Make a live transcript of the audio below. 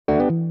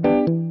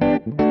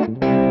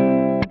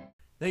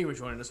Thank you for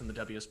joining us on the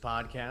Dubyuh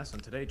podcast. On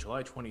today,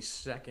 July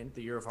 22nd,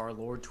 the year of our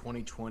Lord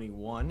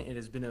 2021. It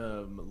has been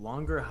a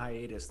longer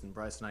hiatus than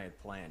Bryce and I had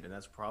planned, and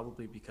that's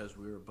probably because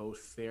we were both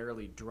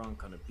fairly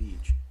drunk on a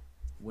beach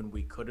when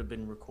we could have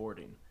been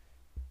recording.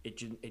 It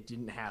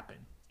didn't happen,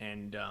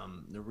 and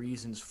the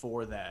reasons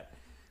for that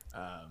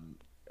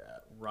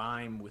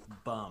rhyme with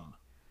bum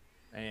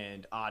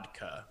and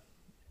odka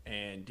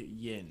and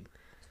yin.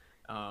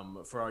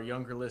 For our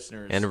younger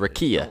listeners, And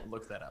Rakia. don't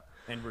look that up.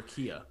 And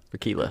Rakia. Rakila.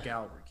 Good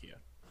gal Rakia.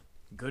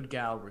 Good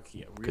gal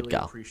Rakia. Really Good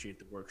gal. appreciate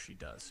the work she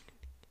does.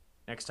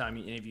 Next time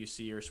any of you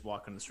see her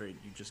walking the street,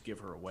 you just give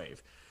her a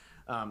wave.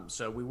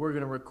 So we were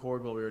going to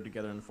record while we were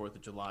together on the 4th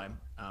of July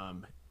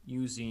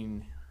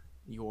using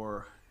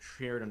your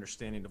shared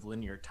understanding of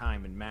linear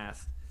time and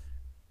math.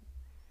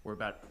 We're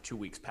about 2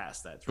 weeks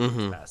past that, 3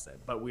 weeks past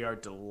that. But we are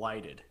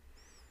delighted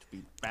to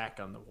be back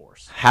on the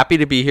horse. Happy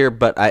to be here,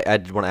 but I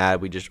did want to add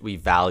we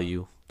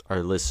value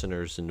our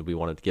listeners and we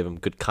wanted to give them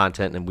good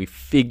content, and we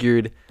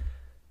figured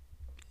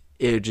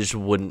it just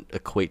wouldn't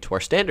equate to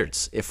our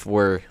standards if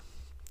we're,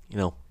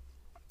 a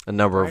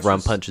number of rum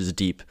punches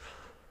deep.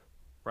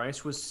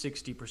 Bryce was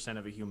 60%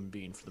 of a human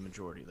being for the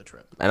majority of the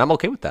trip. And I'm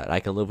okay with that. I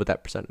can live with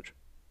that percentage.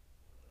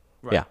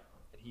 Right. Yeah.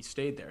 He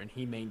stayed there and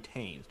he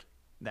maintained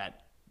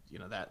that,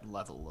 that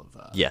level of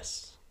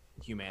Yes.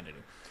 humanity.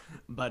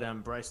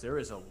 But Bryce, there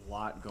is a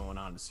lot going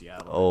on in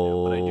Seattle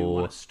Oh. right now. But I do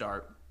want to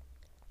start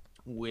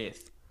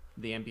with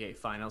the NBA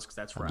Finals because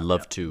that's where I'd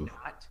love to.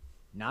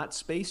 Not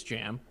Space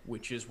Jam,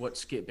 which is what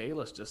Skip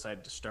Bayless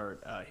decided to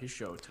start his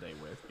show today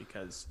with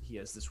because he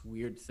has this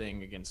weird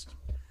thing against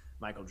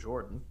Michael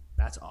Jordan.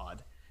 That's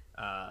odd.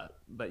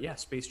 But yeah,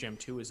 Space Jam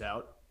 2 is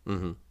out.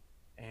 Mm-hmm.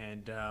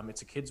 And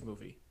it's a kids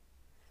movie.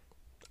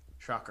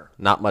 Shocker.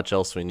 Not much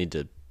else we need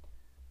to.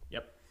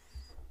 Yep.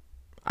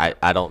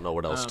 I don't know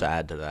what else to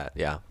add to that.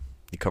 Yeah.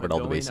 You covered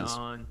all the bases.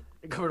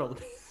 Covered all the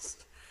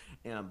bases.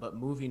 Yeah, but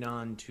moving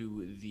on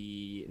to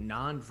the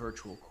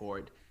non-virtual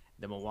court,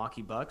 the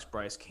Milwaukee Bucks,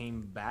 Bryce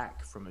came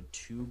back from a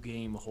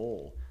 2-game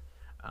hole,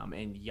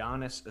 and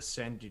Giannis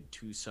ascended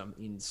to some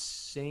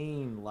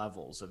insane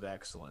levels of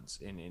excellence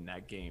in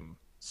that game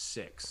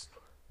 6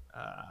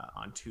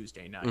 on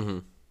Tuesday night. Mm-hmm.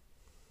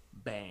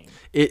 Bang.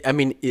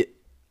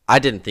 I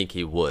didn't think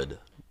he would.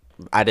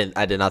 I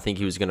did not think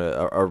he was going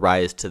to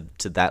arise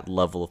to that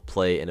level of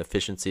play and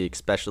efficiency,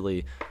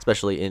 especially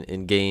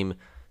in game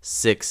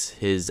 6.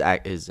 His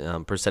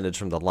percentage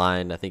from the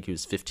line, I think he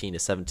was 15 to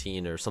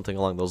 17 or something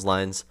along those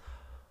lines,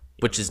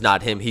 which is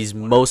not him. He's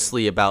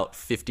mostly about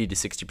 50 to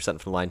 60% from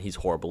the line. He's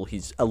horrible.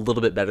 He's a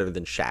little bit better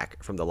than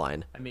Shaq from the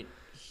line.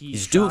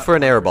 He's due for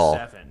an air ball.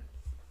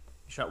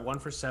 He shot 1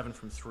 for 7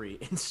 from 3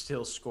 and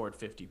still scored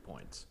 50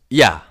 points.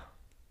 Yeah.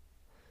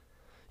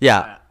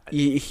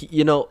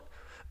 It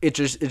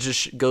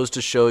just goes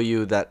to show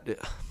you that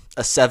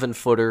a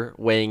 7-footer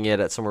weighing in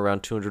at somewhere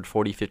around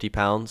 240, 50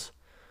 pounds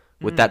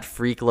with that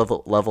freak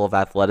level of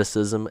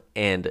athleticism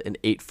and an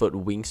 8-foot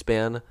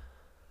wingspan,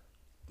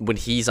 when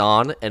he's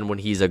on and when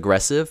he's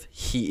aggressive,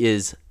 he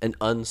is an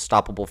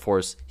unstoppable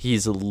force.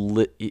 He's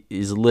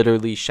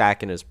literally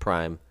Shaq in his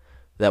prime.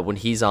 That when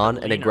he's on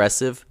and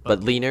aggressive,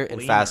 but leaner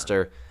and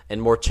faster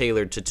and more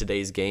tailored to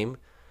today's game.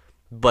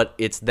 But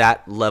it's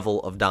that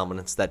level of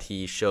dominance that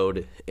he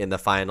showed in the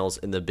finals,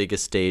 in the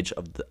biggest stage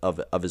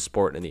of his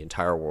sport in the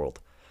entire world.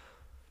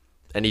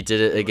 And he did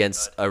it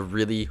against a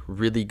really,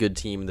 really good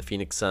team, the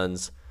Phoenix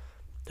Suns,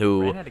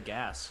 who ran out of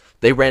gas.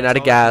 They ran out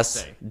of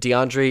gas.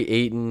 DeAndre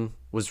Ayton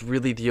was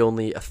really the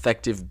only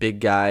effective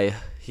big guy.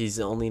 He's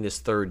only in his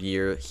 3rd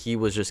year. He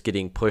was just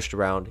getting pushed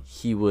around.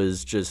 He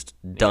was just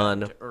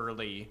done.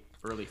 Early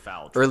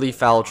foul trouble. Early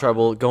foul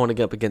trouble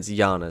going up against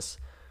Giannis,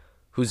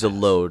 who's a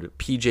load.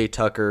 PJ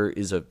Tucker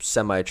is a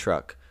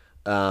semi-truck.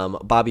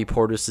 Bobby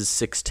Portis is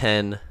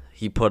 6'10".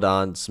 He put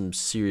on some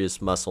serious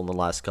muscle in the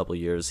last couple of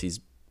years. He's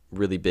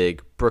really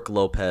big. Brook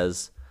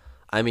Lopez.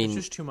 It's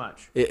just too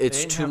much.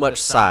 It's too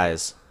much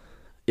size.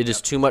 It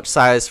is too much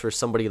size for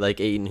somebody like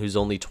Ayton, who's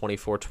only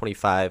 24,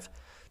 25,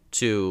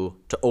 to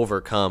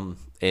overcome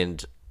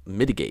and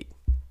mitigate.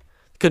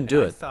 Couldn't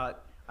do it.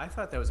 I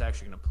thought that was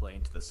actually going to play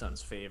into the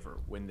Suns' favor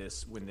when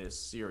this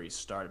series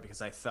started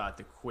because I thought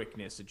the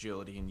quickness,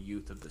 agility, and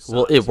youth of the Suns.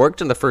 Well, it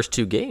worked in the first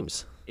 2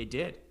 games. It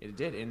did,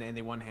 and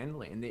they won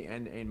handily.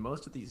 And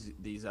most of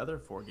these other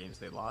 4 games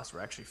they lost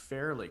were actually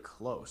fairly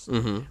close.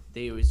 Mm-hmm.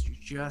 There was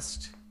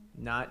just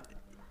not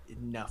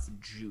enough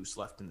juice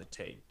left in the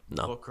tank.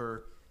 No.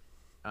 Booker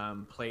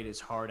played his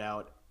heart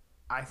out.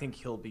 I think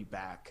he'll be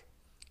back.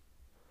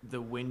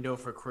 The window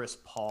for Chris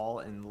Paul,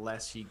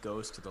 unless he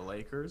goes to the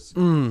Lakers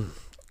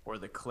or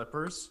the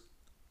Clippers,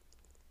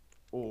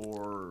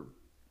 or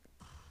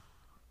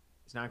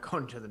he's not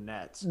going to the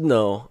Nets.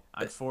 No.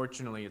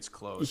 Unfortunately, it's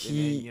closed.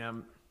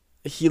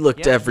 He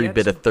looked every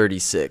bit of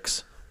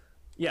 36.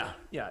 Yeah.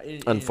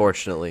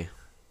 Unfortunately.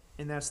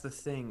 And that's the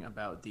thing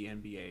about the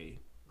NBA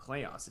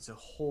playoffs. It's a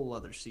whole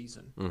other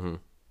season. Mm-hmm.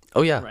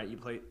 Oh yeah. Right.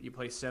 You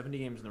play 70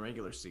 games in the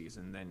regular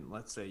season. Then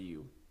let's say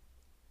you're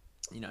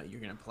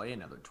going to play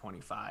another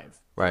 25,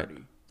 30,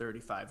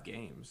 35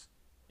 games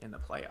in the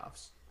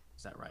playoffs.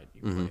 Is that right?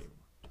 You play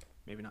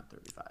Maybe not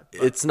 35.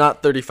 It's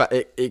not 35.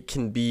 It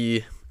can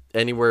be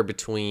anywhere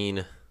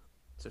between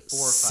it's a 4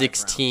 or 5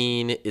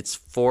 16. rounds. It's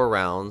 4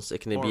 rounds.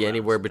 It can 4 be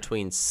anywhere rounds,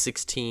 between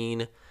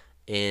 16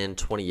 and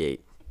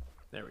 28.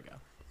 There we go.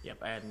 Yep,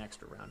 I had an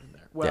extra round in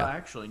there. Well, Yeah.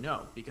 actually,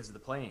 no, because of the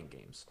playing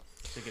games.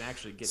 So you can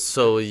actually get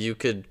So you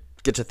could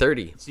get to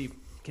 30.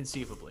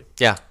 conceivably.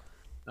 Yeah.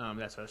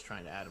 That's what I was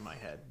trying to add in my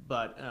head.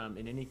 But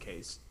in any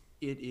case,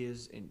 it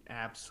is an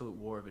absolute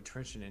war of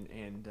attrition,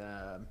 and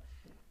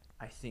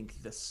I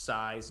think the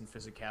size and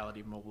physicality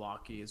of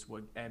Milwaukee is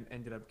what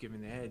ended up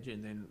giving the edge,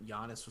 and then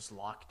Giannis was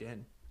locked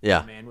in. Yeah.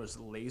 The man was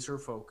laser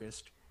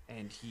focused,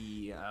 and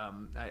he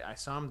I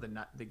saw him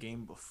the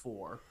game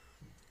before,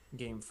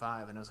 Game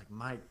 5, and I was like,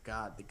 my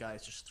God, the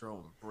guy's just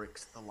throwing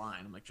bricks at the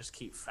line. I'm like, just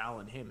keep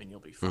fouling him, and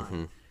you'll be fine.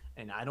 Mm-hmm.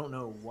 And I don't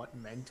know what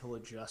mental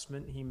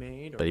adjustment he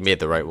made. But he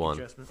made the right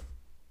one.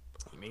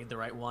 He made the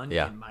right one.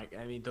 Yeah. And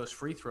I mean, those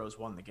free throws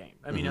won the game.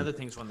 I mean, other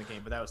things won the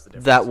game, but that was the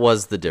difference. That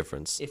was the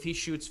difference. If he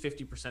shoots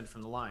 50%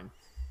 from the line,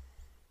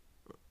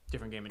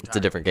 different game entirely. It's a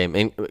different game.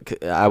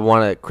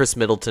 And Chris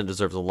Middleton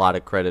deserves a lot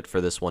of credit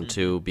for this one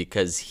too,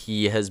 because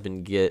he's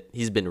been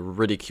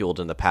ridiculed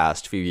in the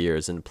past few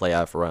years in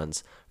playoff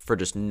runs for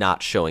just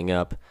not showing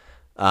up,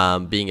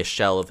 being a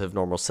shell of his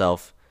normal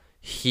self.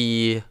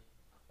 He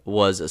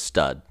was a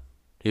stud.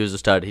 He was a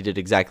stud. He did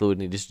exactly what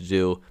he needed to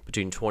do,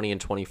 between 20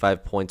 and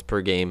 25 points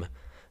per game.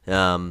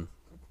 That's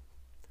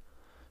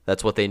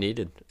what they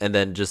needed. And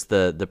then just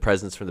the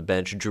presence from the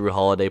bench. Drew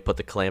Holiday put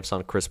the clamps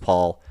on Chris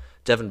Paul.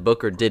 Devin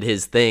Booker did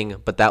his thing,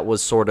 but that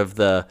was sort of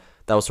the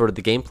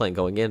game plan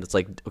going in. It's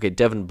like, okay,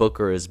 Devin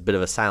Booker is a bit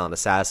of a silent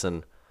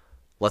assassin.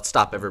 Let's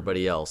stop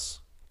everybody else,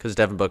 because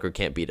Devin Booker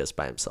can't beat us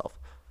by himself.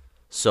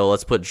 So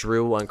let's put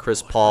Drew on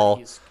Chris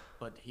Paul.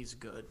 But he's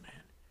good, man.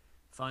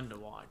 Fun to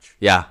watch.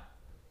 Yeah.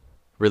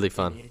 Really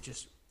fun.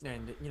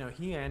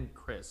 He and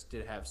Chris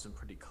did have some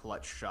pretty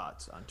clutch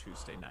shots on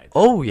Tuesday night.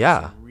 Oh,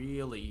 yeah. Some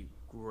really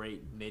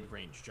great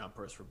mid-range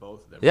jumpers for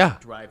both of them. Yeah.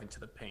 Drive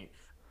into the paint.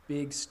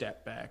 Big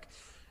step back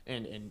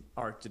and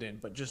arced it in,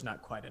 but just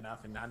not quite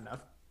enough, and not enough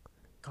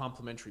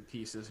complementary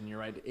pieces. And you're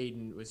right,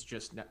 Aiden was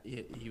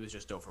he was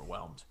just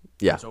overwhelmed.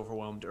 Yeah. He was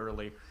overwhelmed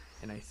early,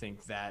 and I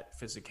think that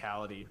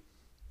physicality,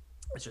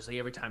 it's just like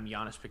every time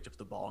Giannis picked up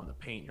the ball in the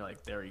paint, you're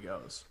like, there he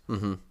goes.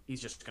 Mm-hmm.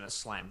 He's just going to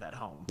slam that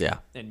home. Yeah.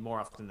 And more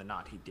often than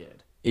not, he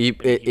did.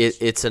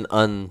 It's an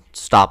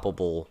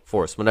unstoppable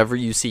force. Whenever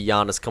you see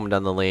Giannis coming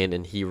down the lane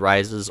and he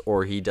rises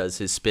or he does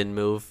his spin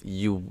move,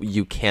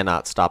 you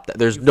cannot stop that.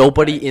 There's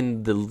nobody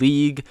in the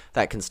league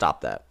that can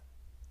stop that.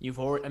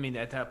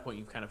 At that point,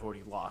 you've kind of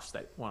already lost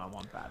that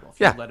one-on-one battle. If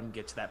Yeah. you let him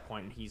get to that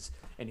point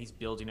and he's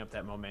building up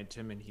that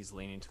momentum and he's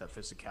leaning to that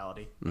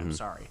physicality, I'm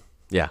sorry.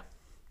 Yeah.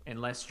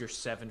 Unless you're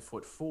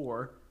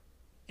 7'4"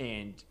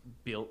 and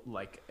built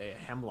like a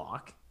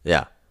hemlock,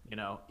 Yeah.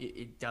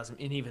 it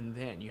doesn't. And even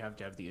then, you have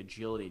to have the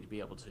agility to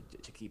be able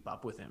to keep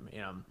up with him.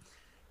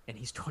 And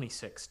he's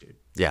 26, dude.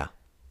 Yeah.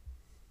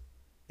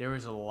 There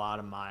is a lot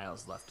of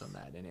miles left on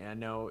that, and I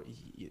know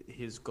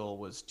his goal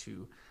was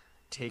to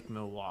take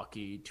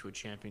Milwaukee to a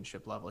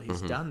championship level.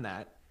 He's done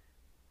that.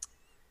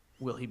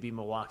 Will he be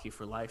Milwaukee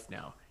for life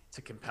now? It's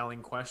a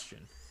compelling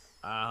question.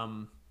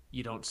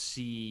 You don't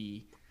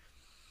see.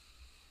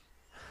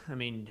 I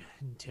mean,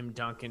 Tim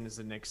Duncan is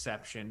an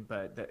exception,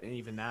 but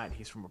even that,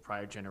 he's from a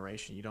prior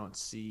generation. You don't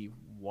see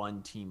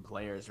one-team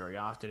players very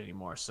often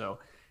anymore. So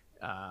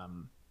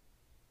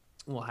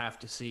we'll have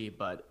to see.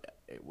 But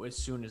as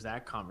soon as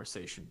that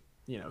conversation,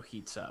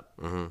 heats up,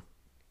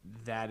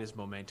 that is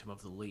momentum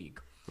of the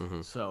league.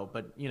 So,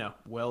 but,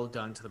 well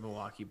done to the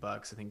Milwaukee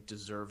Bucks. I think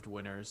deserved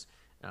winners.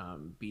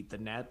 Beat the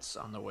Nets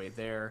on the way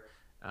there.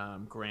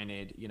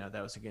 Granted,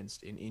 that was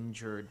against an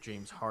injured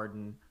James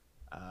Harden.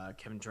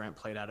 Kevin Durant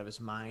played out of his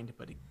mind,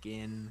 but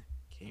again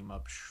came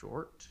up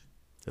short.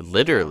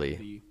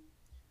 Literally.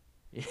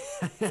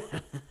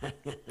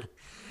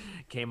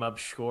 Came up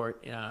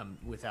short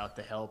without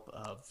the help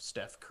of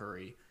Steph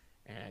Curry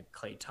and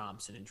Klay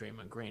Thompson and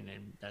Draymond Green.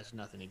 And that's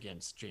nothing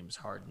against James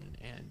Harden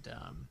and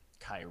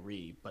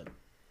Kyrie, but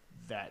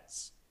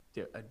that's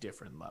a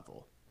different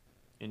level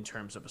in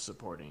terms of a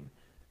supporting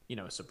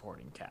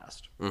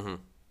cast. Mm-hmm.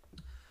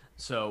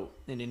 So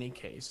in any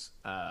case,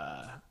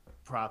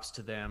 props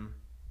to them.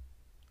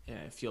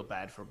 I feel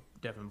bad for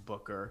Devin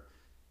Booker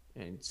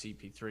and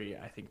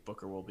CP3. I think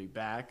Booker will be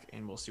back,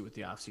 and we'll see what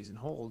the offseason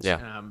holds.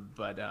 Yeah.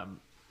 But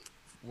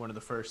one of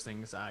the first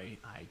things I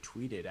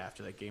tweeted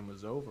after that game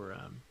was over,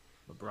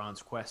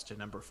 LeBron's quest to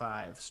number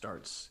 5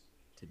 starts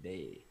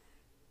today.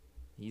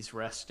 He's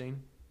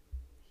resting.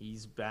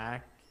 He's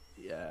back,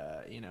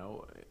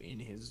 in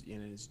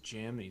his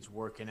gym. He's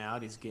working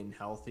out. He's getting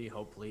healthy.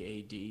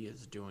 Hopefully AD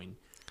is doing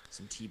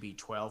some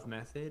TB12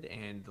 method,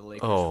 and the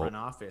Lakers front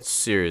office.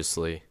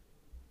 Seriously.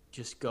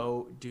 Just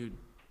go, dude.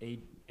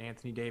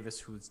 Anthony Davis,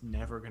 who's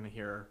never going to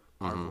hear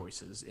our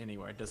voices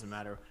anywhere. It doesn't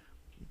matter.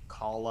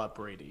 Call up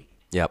Brady.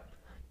 Yep.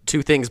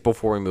 2 things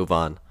before we move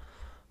on.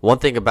 One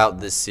thing about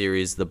this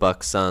series, the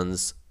Bucks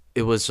Suns,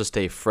 it was just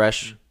a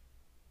fresh,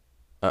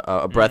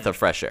 a breath of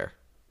fresh air.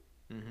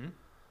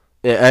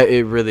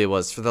 It really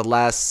was. For the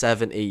last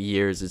 7-8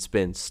 years, it's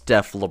been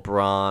Steph,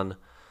 LeBron,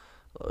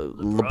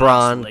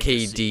 LeBron,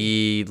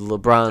 legacy. KD,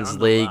 LeBron's Down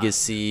the line.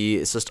 legacy.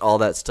 It's just all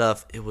that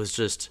stuff. It was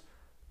just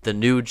the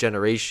new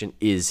generation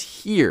is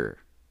here.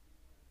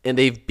 And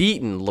they've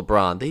beaten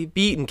LeBron. They've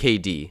beaten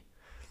KD.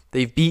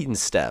 They've beaten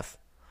Steph.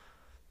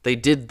 They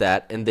did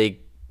that, and they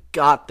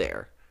got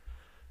there.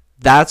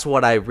 That's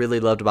what I really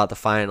loved about the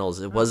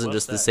finals. It wasn't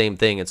just the same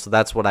thing, and so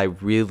that's what I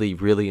really,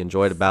 really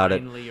enjoyed about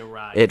it.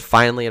 Arrived. It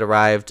finally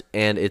arrived,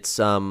 and it's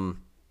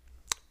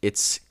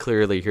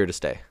clearly here to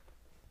stay.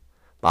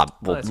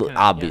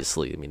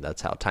 Obviously, yeah. I mean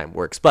that's how time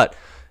works, but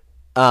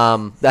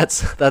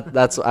that's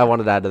I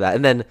wanted to add to that.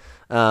 And then,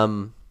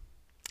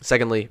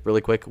 secondly,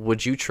 really quick,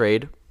 would you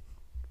trade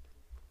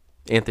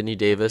Anthony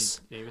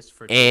Davis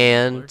for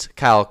and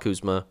Kyle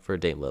Kuzma for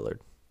Dame Lillard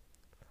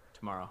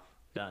tomorrow?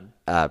 Done.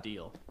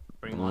 Deal.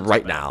 Bring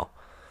right now.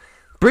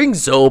 Bring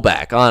Zoe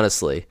back,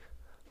 honestly.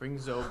 Bring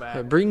Zoe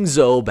back. Bring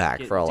Zoe back.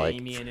 Get for all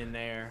Damian in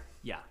there.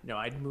 Yeah, no,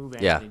 I'd move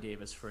Anthony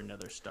Davis for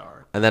another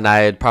star. And then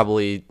I'd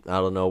probably, I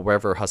don't know,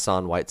 wherever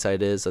Hassan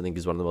Whiteside is, I think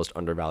he's one of the most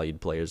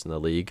undervalued players in the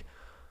league.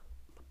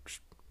 I'm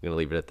going to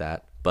leave it at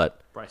that.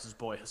 But Bryce's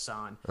boy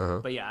Hassan.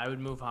 But yeah, I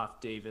would move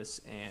off Davis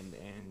and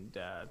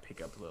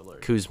pick up Lillard.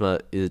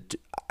 Kuzma,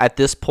 at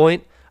this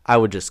point, I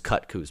would just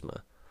cut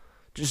Kuzma.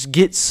 Just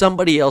get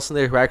somebody else in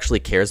there who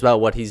actually cares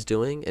about what he's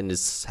doing and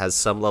has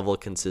some level of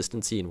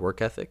consistency and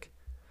work ethic.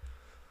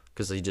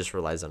 Because he just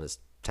relies on his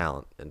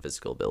talent and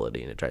physical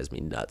ability, and it drives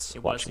me nuts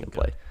watching him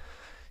play.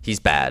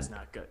 He's bad. He's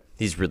not good.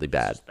 He's really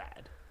bad. He's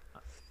bad.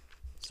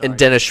 And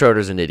Dennis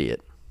Schroeder's an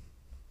idiot.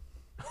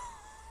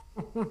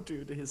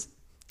 Dude,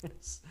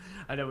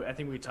 I know. I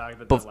think we talked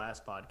about the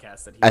last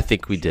podcast that I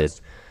think we did.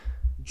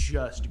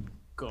 Just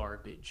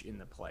garbage in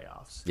the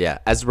playoffs. Yeah.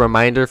 As a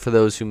reminder for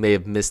those who may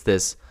have missed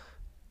this,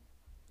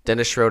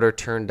 Dennis Schroeder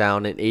turned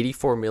down an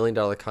 $84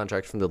 million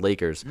contract from the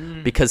Lakers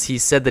because he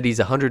said that he's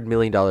a $100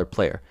 million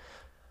player.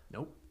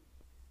 Nope.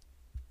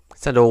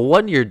 Signed a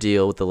 1-year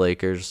deal with the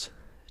Lakers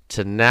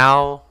to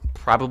now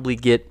probably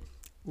get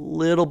a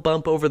little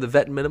bump over the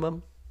vet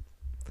minimum.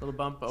 A little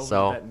bump over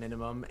the vet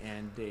minimum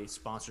and a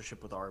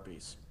sponsorship with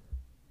Arby's.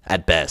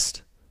 At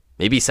best.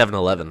 Maybe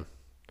 7-Eleven.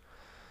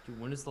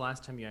 Dude, when is the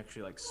last time you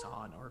actually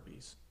saw an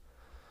Arby's?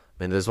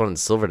 I mean, there's one in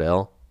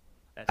Silverdale.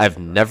 I've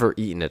never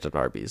eaten at an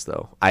Arby's,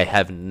 though. I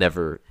have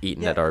never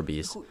eaten at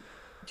Arby's.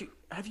 Dude,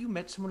 have you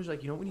met someone who's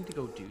like, you know what we need to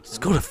go do? Let's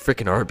go to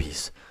freaking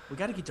Arby's. We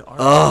got to get to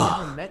Arby's. I've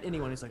never met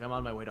anyone who's like, I'm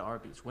on my way to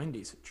Arby's.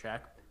 Wendy's,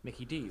 check.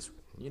 Mickey D's.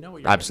 You know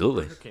what you're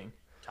Absolutely. Burger King,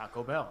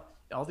 Taco Bell.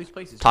 All these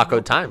places.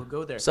 Taco Time.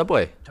 Go there.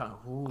 Subway.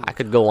 I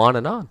could go on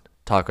and on.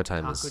 Taco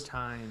Time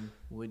Time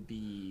would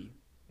be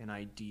an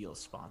ideal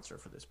sponsor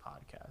for this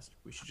podcast.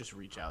 We should just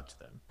reach out to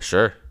them.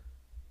 Sure.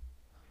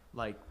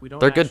 We don't.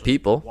 They're good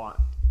people.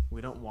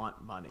 We don't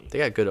want money. They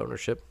got good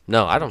ownership.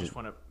 No, I don't.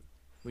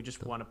 We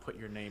just want to put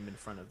your name in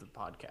front of the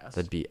podcast.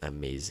 That'd be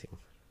amazing.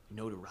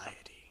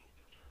 Notoriety.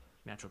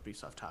 Natural beef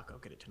soft taco.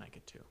 Get it tonight.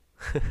 Get two.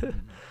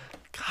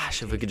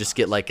 Gosh, if we could just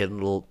get a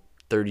little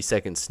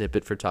 30-second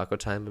snippet for Taco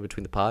Time in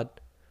between the pod.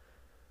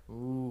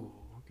 Ooh,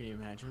 can you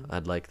imagine?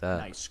 I'd like that.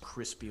 Nice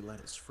crispy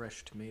lettuce,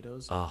 fresh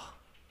tomatoes. Oh.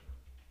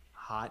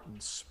 Hot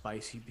and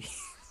spicy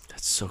beef.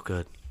 That's so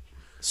good.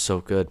 So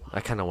good. I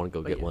kind of want to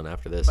go get one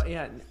after this. But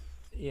yeah,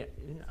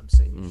 I'm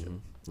saying you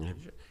should. Yeah.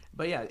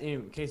 But yeah,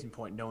 in case in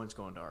point, no one's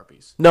going to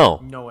Arby's. No.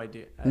 No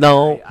idea.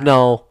 No.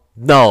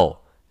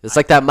 It's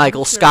like that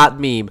Michael Scott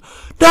meme.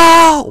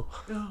 No.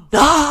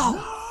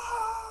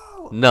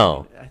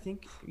 I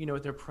think,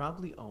 they're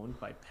probably owned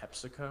by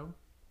PepsiCo.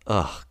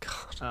 Oh,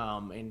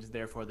 God. And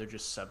therefore they're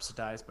just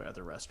subsidized by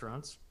other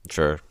restaurants.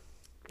 Sure.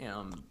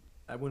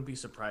 I wouldn't be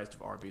surprised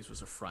if Arby's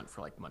was a front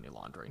for money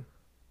laundering.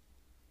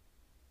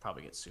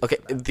 Probably get sued. Okay,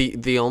 for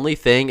that. the only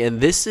thing,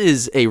 and this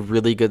is a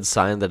really good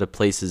sign that a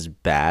place is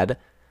bad,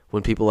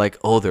 when people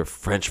their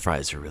French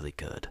fries are really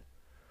good.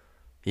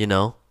 You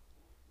know?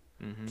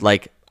 Mm-hmm.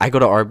 I go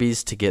to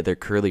Arby's to get their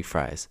curly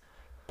fries.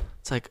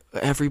 It's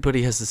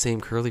everybody has the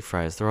same curly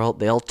fries.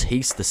 They all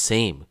taste the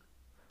same.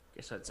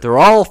 They're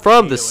all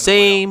from the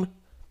same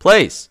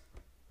place.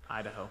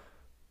 Idaho.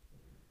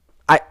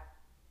 I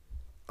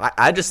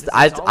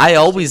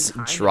always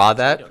draw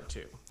that.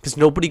 Because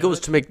nobody goes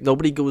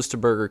to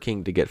Burger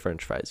King to get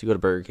French fries. You go to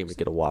Burger King to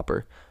get a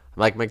Whopper.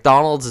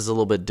 McDonald's is a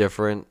little bit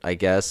different, I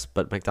guess,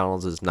 but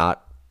McDonald's is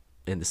not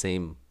in the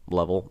same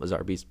level as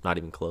Arby's, not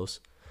even close.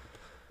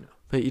 No.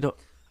 But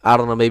I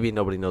don't know. Maybe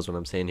nobody knows what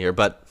I'm saying here,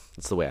 but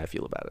it's the way I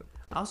feel about it.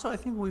 Also, I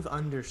think we've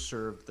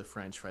underserved the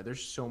French fry.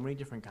 There's so many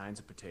different kinds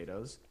of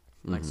potatoes,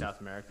 South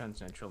America and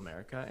Central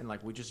America, and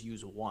we just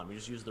use one. We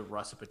just use the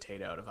russet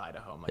potato out of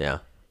Idaho. Yeah.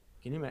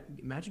 Can you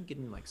imagine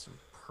getting some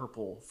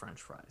purple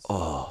French fries?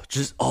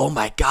 Oh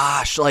my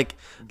gosh!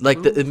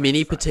 The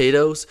mini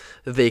potatoes,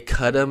 they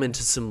cut them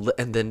into some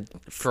and then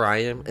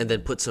fry them and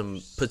then put some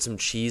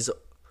cheese.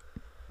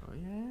 Oh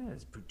yeah,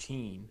 it's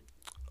poutine.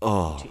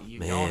 Oh man,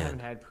 you all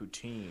haven't had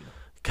poutine.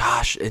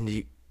 Gosh, and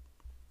you.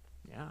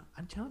 Yeah,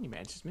 I'm telling you,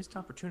 man, it's just missed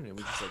opportunity.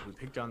 We just we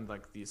picked on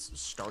these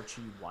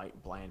starchy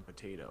white bland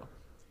potato,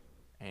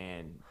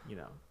 and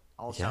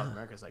all Yeah. South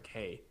America is like,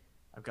 hey,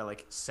 I've got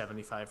like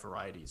 75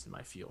 varieties in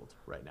my field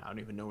right now. I don't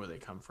even know where they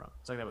come from.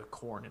 It's like that with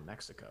corn in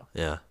Mexico.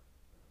 Yeah.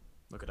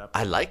 Look it up.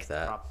 I like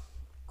that.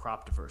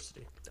 Crop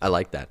diversity. I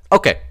like that.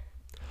 Okay.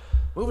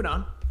 Moving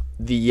on.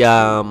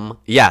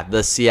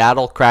 The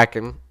Seattle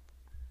Kraken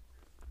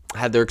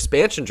had their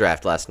expansion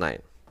draft last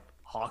night.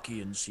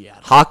 Hockey in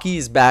Seattle. Hockey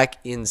is back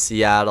in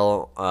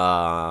Seattle.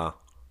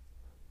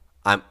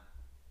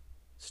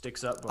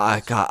 Sticks up. I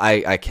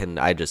Boys.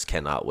 I just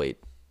cannot wait.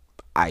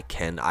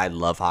 I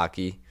love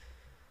hockey.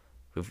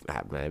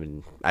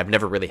 I've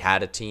never really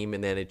had a team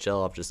in the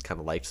NHL. I've just kind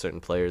of liked certain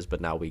players,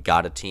 but now we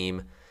got a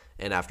team.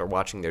 And after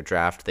watching their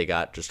draft, they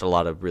got just a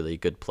lot of really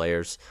good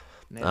players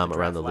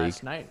around the league.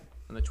 Last night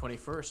on the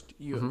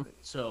 21st.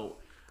 So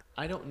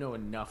I don't know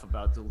enough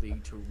about the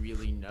league to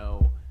really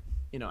know.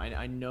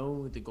 I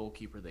know the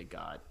goalkeeper they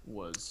got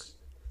was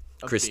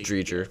Chris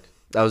Dreger.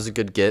 That was a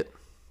good get.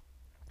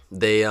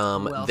 They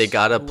Who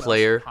got a else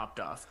player. popped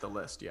off the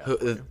list. Yeah.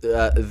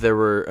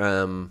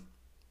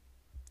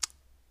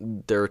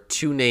 There are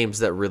two names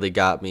that really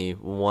got me.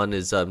 One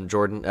is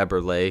Jordan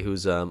Eberle,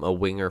 who's a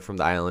winger from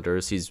the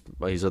Islanders. He's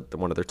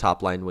one of their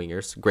top line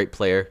wingers. Great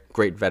player,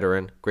 great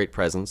veteran, great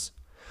presence.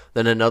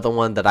 Then another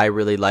one that I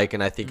really like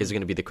and I think is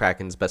going to be the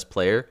Kraken's best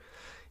player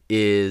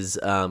is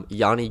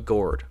Yanni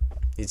Gourde.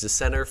 He's a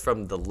center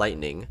from the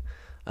Lightning.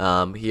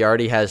 He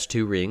already has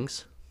 2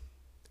 rings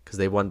because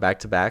they won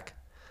back-to-back.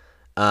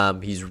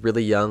 He's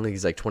really young.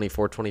 He's like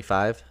 24,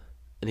 25.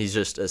 And he's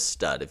just a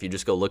stud. If you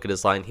just go look at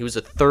his line, he was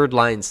a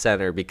third-line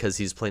center because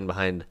he's playing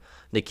behind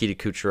Nikita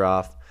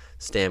Kucherov,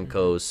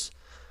 Stamkos.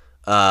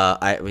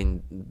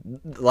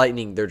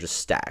 Lightning, they're just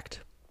stacked.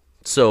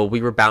 So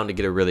we were bound to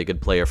get a really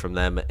good player from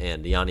them.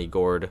 And Yanni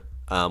Gourde,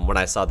 when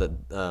I saw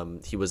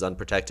that he was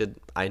unprotected,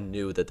 I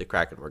knew that the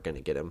Kraken were going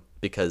to get him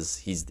because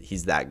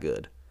he's that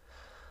good.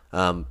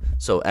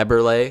 So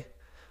Eberle,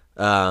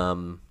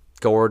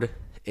 Gourde,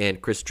 and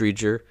Chris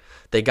Dreger,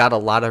 they got a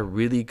lot of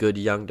really good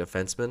young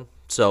defensemen.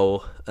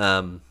 So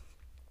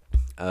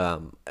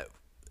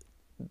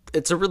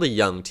it's a really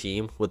young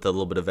team with a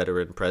little bit of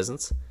veteran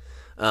presence.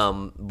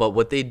 But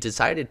what they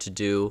decided to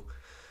do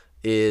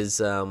is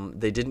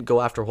they didn't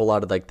go after a whole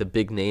lot of like the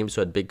big names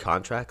who had big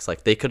contracts.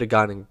 Like they could have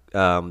got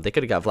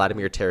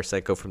Vladimir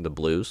Tarasenko from the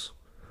Blues.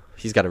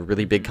 He's got a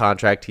really big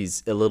contract.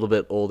 He's a little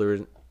bit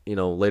older,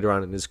 later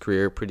on in his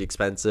career, pretty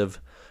expensive,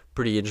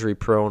 pretty injury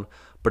prone,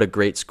 but a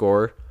great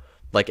scorer,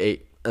 like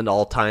an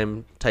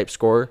all-time type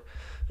scorer.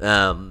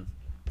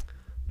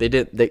 They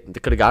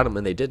could have got him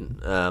and they didn't.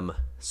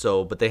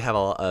 But they have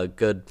a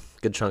good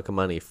chunk of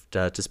money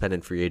to spend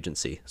in free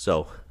agency.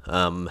 So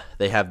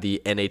they have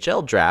the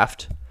NHL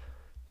draft.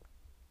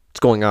 It's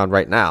going on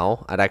right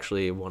now. I'd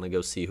actually want to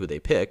go see who they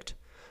picked.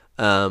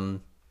 They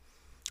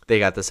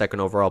got the 2nd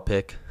overall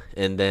pick,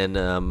 and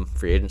then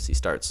free agency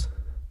starts.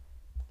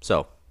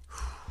 So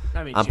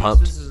I'm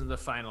pumped. This isn't the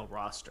final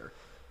roster.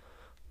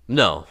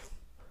 No.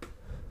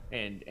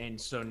 And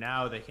so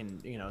now they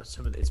can,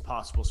 it's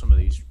possible some of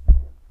these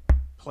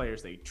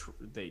players they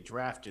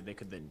drafted, they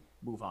could then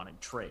move on and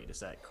trade. Is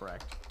that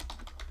correct?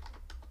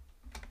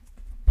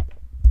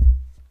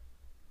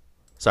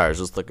 Sorry, I was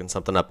just looking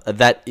something up.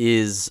 That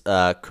is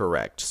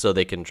correct. So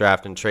they can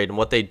draft and trade. And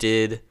what they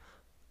did,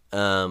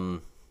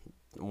 one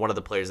of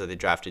the players that they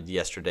drafted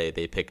yesterday,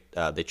 they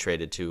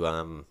traded to,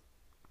 I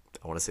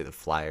want to say the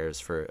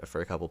Flyers for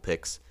a couple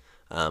picks.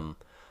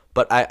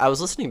 But I was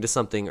listening to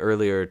something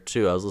earlier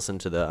too. I was listening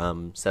to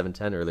the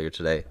 710 earlier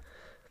today.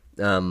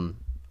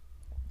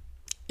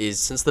 Is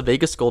since the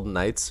Vegas Golden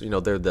Knights,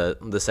 they're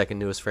the second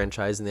newest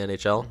franchise in the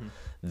NHL.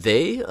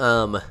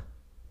 Mm-hmm.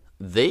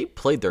 They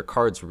played their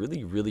cards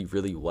really, really,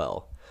 really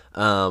well.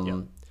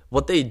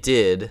 What they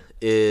did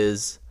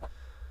is,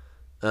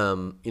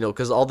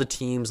 because all the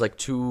teams like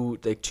 2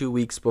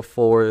 weeks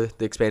before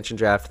the expansion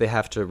draft, they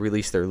have to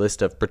release their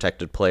list of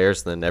protected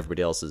players, and then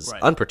everybody else is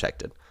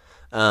unprotected.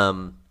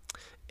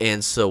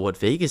 And so what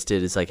Vegas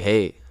did is like,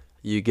 hey,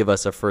 you give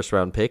us a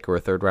 1st-round pick or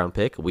a 3rd-round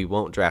pick, we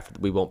won't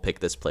pick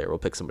this player. We'll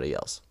pick somebody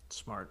else.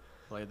 Smart.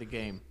 Play the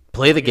game.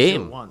 Play the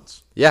game.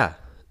 Once. Yeah.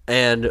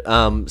 And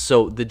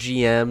so the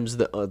GMs,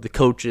 the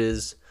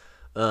coaches,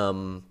 they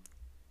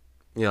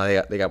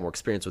got more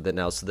experience with it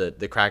now, so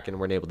the Kraken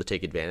weren't able to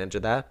take advantage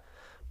of that.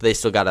 But they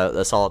still got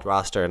a solid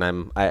roster,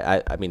 and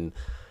I mean,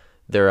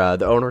 their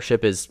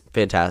ownership is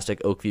fantastic.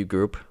 Oakview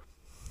Group.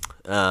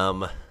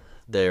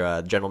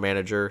 Their general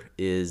manager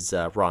is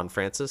Ron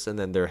Francis, and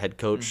then their head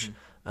coach,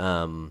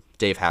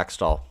 Dave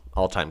Hackstall,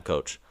 all-time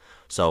coach.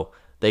 So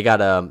they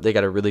got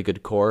a really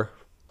good core,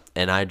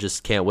 and I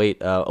just can't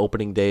wait.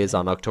 Opening day is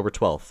on October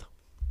 12th.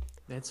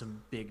 They had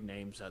some big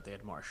names out. They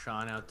had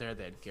Marchand out there.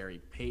 They had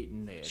Gary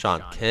Payton. They had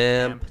Sean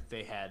Kemp.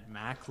 They had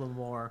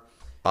Macklemore.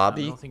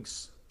 Bobby. I don't think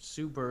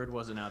Sue Bird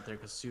wasn't out there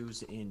because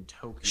Sue's in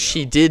Tokyo.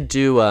 She did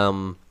do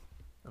a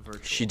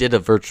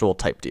virtual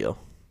type deal.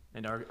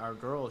 And our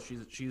girl,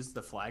 she's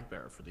the flag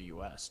bearer for the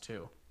U.S.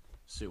 too.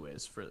 Sue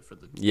is for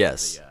the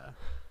yes.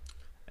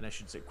 And I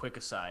should say, quick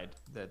aside,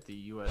 that the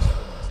U.S.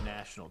 women's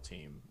national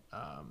team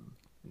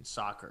in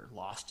soccer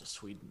lost to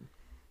Sweden.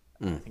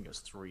 I think it was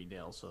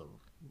 3-0. So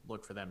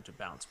look for them to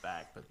bounce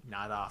back, but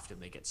not often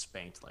they get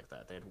spanked like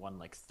that. They had won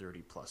like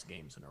 30 plus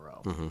games in a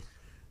row.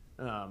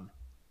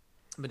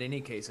 But in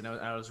any case, and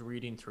I was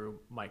reading through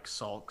Mike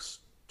Salk's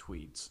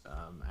tweets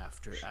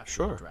after the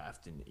Sure.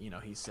 draft, and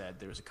he said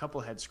there's a couple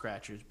head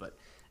scratchers, but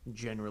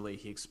generally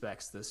he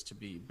expects this to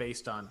be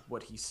based on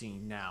what he's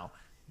seeing now.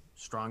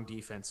 Strong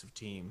defensive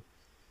team,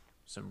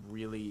 some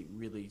really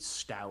really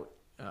stout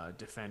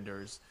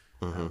defenders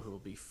who will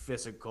be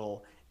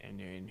physical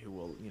and who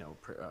will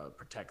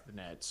protect the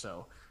net.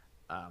 So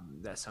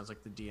that sounds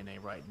like the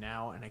DNA right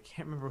now. And I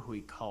can't remember who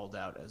he called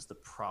out as the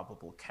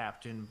probable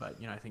captain, but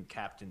I think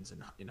captains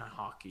in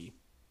hockey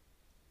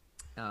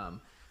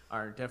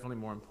are definitely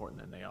more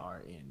important than they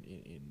are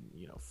in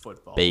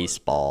football,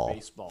 Baseball.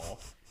 baseball.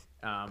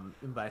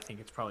 But I think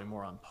it's probably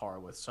more on par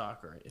with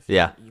soccer,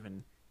 Yeah.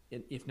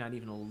 if not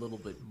even a little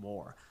bit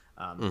more.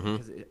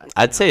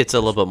 I'd say it's a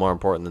little bit more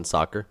important than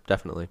soccer,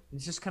 definitely.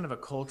 It's just kind of a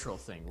cultural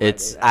thing, right?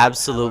 It's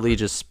absolutely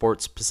just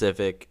sports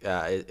specific.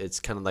 It's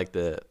kind of like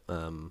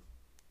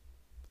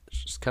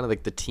just kind of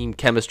like the team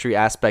chemistry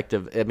aspect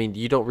of. I mean,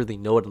 you don't really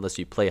know it unless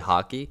you play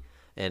hockey.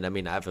 And I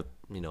mean, I have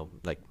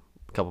like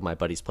a couple of my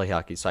buddies play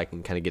hockey, so I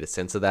can kind of get a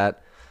sense of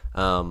that.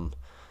 But I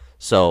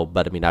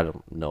mean, I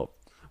don't know.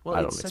 Well,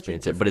 I don't it's such a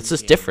experience it, but it's different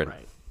just game, different.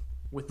 right?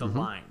 With the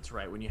lines,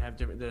 right? When you have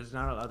different, there's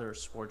not other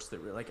sports that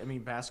really, like. I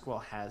mean, basketball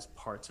has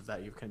parts of that.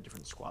 You have kind of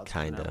different squads,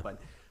 coming Kinda. out,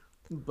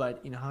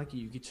 but hockey,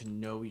 you get to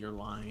know your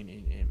line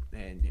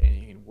and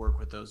you can work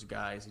with those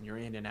guys, and you're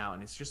in and out,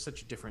 and it's just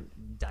such a different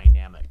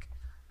dynamic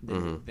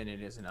than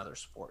it is in other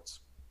sports.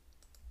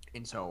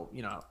 And so,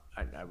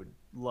 I would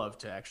love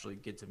to actually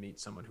get to meet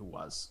someone who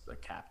was a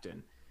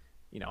captain,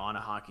 on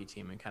a hockey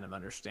team and kind of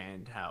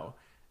understand how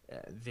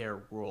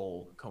their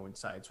role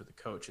coincides with the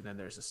coach. And then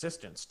there's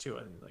assistants too.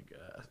 I think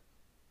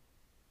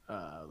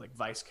like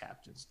vice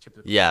captains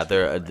typically. Yeah, too,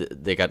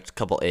 right? they got a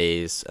couple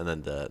A's and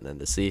then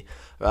the C.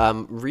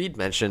 Reed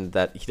mentioned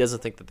that he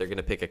doesn't think that they're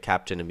gonna pick a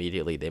captain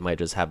immediately. They might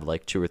just have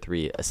like 2 or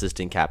 3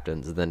 assistant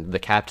captains, and then the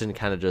captain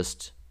kind of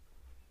just,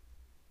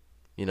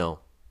 the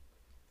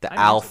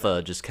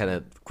alpha just kind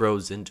of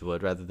grows into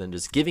it rather than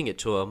just giving it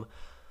to him.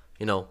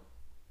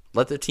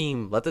 Let the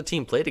team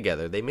play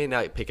together. They may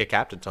not pick a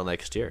captain until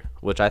next year,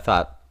 which I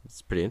thought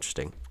was pretty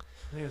interesting.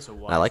 I think it's a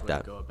I like wise way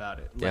that. to go about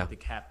it. Yeah. Let the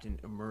captain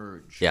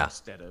emerge Yeah.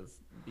 instead of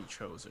be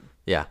chosen.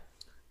 Yeah,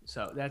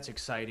 So that's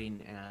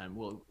exciting, and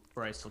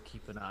Bryce will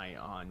keep an eye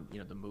on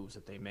the moves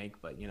that they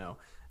make. But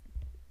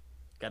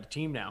got a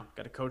team now,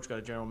 got a coach, got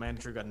a general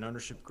manager, got an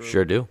ownership group,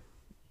 sure do.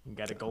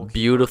 got a goalkeeper.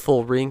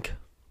 Beautiful rink,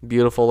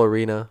 beautiful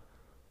arena.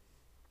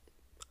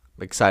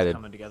 I'm excited.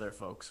 Coming together,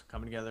 folks.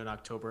 Coming together in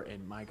October,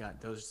 and my God,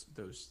 those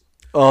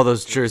Oh,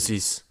 those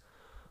jerseys.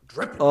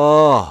 dripping.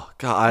 Oh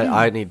God,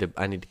 I need to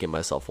get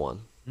myself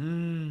one.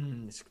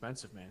 It's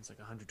expensive, man. It's like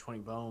 120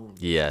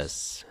 bones.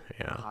 Yes.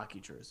 A Yeah. hockey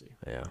jersey.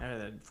 Yeah.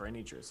 For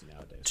any jersey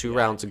nowadays. 2 Yeah,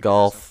 rounds of you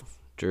golf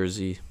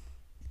jersey.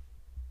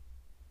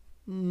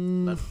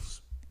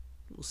 Levels,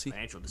 We'll see.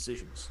 financial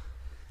decisions.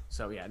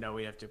 So yeah, no,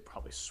 we have to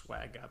probably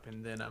swag up,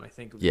 and then I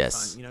think it would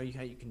Yes. be fun.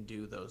 How you can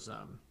do those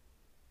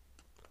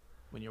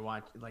when you're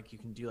watching, like you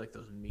can do like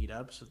those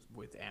meetups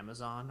with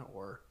Amazon,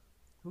 or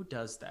who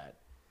does that?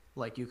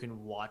 Like you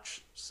can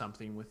watch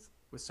something with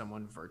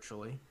someone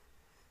virtually,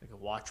 like a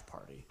watch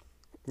party.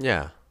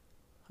 Yeah.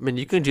 I mean,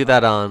 you can do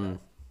that on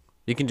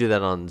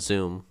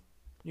Zoom.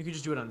 You can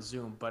just do it on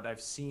Zoom, but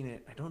I've seen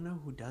it. I don't know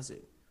who does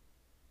it.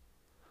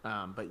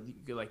 But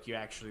you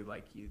actually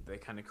they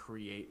kind of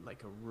create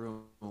like a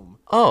room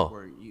Oh.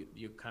 where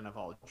you kind of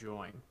all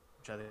join,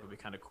 which I think would be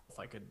kind of cool if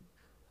I could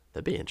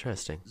That'd be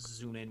interesting.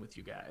 zoom in with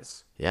you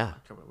guys. Yeah.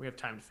 We have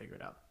time to figure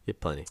it out. You have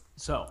plenty.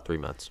 So 3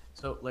 months.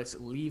 let's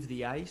leave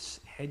the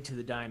ice, head to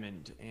the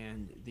diamond,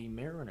 and the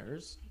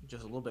Mariners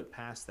just a little bit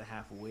past the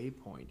halfway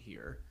point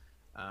here,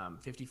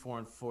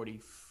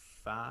 54-45.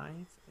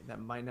 That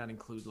might not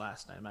include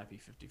last night. It might be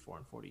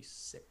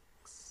 54-46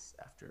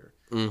 after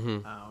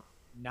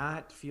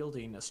not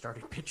fielding a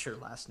starting pitcher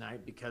last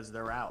night because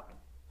they're out.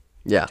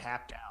 Yeah.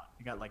 Tapped out.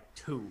 You got like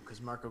 2 because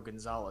Marco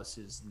Gonzalez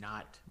is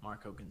not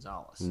Marco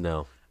Gonzalez.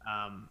 No.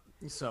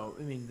 So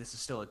I mean, this is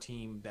still a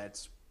team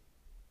that's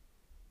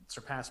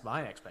surpassed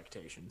my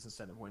expectations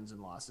instead of wins and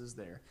losses.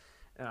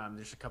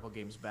 There's a couple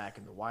games back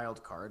in the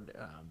wild card.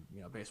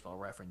 Baseball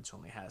Reference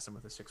only has them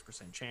with a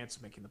 6% chance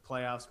of making the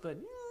playoffs, but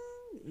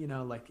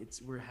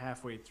we're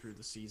halfway through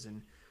the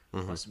season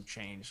with some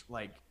change.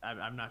 Like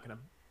I'm not gonna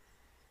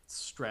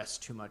stress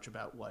too much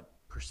about what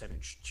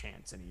percentage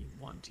chance any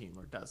one team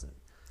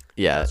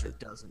Yeah. does or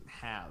doesn't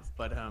have,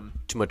 but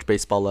Too much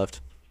baseball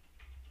left.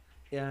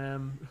 a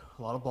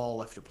lot of ball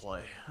left to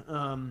play.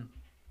 And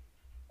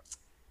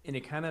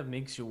it kind of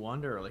makes you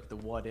wonder, like the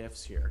what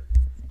ifs here,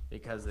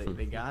 because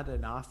they got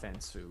an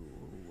offense who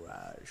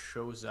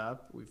shows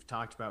up. We've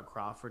talked about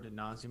Crawford ad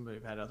nauseum, but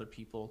we've had other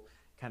people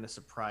kind of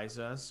surprise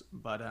us.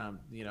 But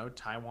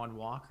Taiwan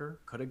Walker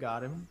could have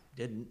got him,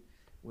 didn't.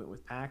 Went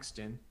with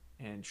Paxton,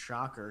 and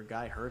shocker,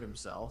 guy hurt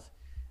himself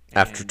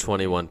After And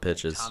 21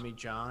 pitches. Tommy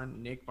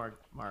John, Nick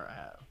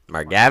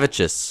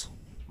Margavicius.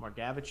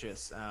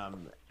 Margavicius,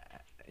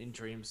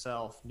 injury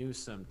himself.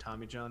 Newsom,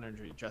 Tommy John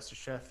injury. Justice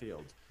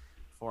Sheffield,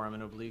 forearm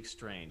and oblique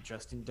strain.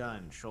 Justin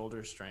Dunn,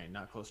 shoulder strain,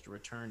 not close to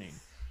returning.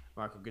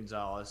 Marco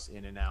Gonzalez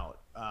in and out.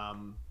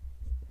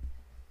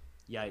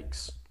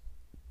 Yikes.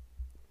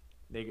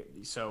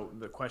 So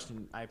the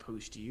question I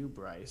pose to you,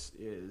 Bryce,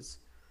 is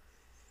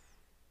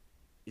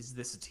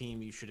this a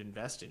team you should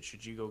invest in?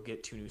 Should you go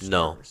get 2 new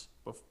starters?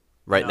 No.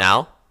 Right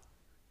now?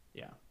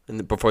 Yeah.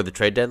 Before the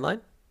trade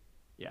deadline?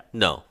 Yeah.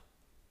 No.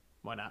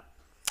 Why not?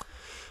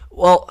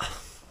 Well, there's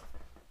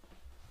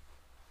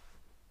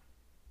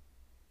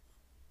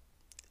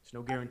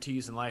no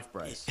guarantees in life,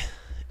 Bryce.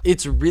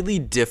 It's really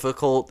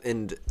difficult,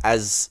 and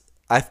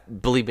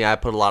believe me, I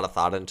put a lot of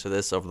thought into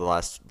this over the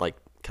last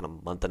kind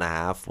of month and a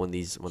half when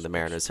the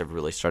Mariners have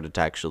really started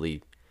to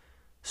actually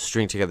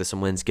string together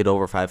some wins, get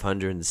over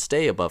 500, and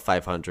stay above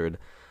 500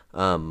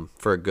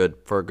 for a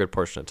good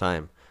portion of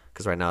time.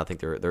 Because right now I think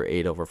they're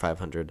 8 over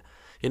 500.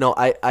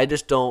 I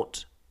just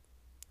don't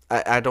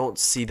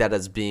see that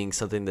as being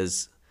something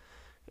that's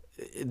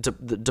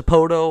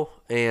Dipoto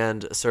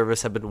and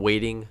Service have been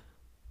waiting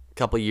a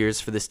couple years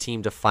for this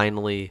team to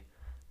finally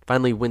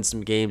win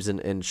some games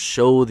and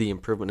show the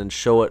improvement and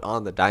show it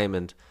on the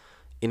diamond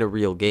in a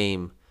real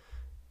game.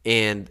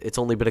 And it's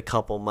only been a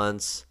couple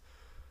months.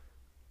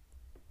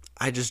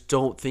 I just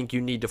don't think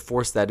you need to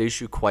force that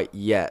issue quite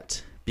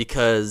yet,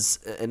 because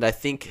I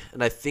think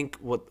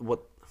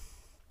what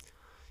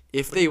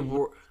if they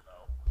were,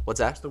 what's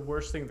that? That's the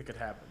worst thing that could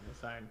happen. They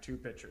sign 2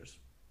 pitchers.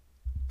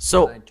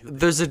 So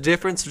there's a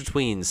difference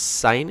between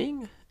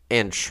signing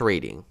and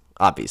trading,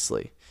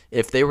 obviously.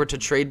 If they were to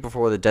trade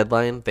before the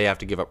deadline, they have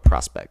to give up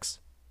prospects.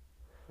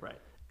 Right.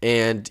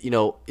 And,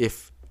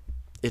 if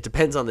it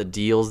depends on the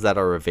deals that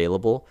are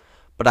available,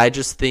 but I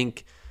just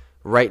think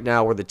right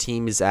now where the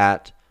team is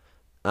at,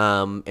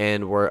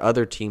 and where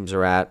other teams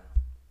are at,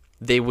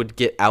 they would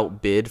get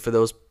outbid for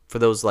those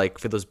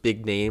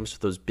big names, for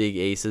those big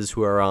aces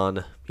who are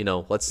on,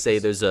 let's say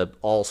there's a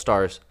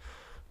all-stars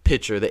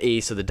pitcher, the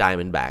ace of the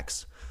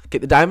Diamondbacks. Okay,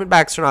 the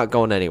Diamondbacks are not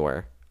going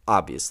anywhere,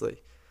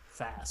 obviously.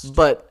 Fast.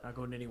 But not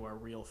going anywhere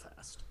real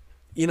fast.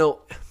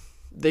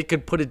 They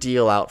could put a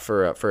deal out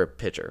for a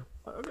pitcher.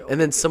 Okay,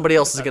 and then somebody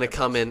else is going to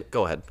come in.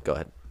 Go ahead.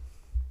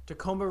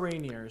 Tacoma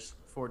Rainiers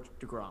for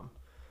DeGrom.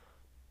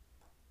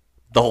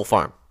 The whole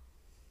farm.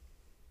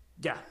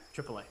 Yeah,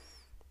 AAA.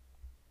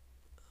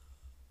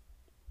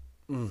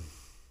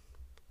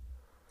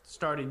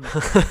 Starting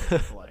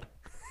AAA.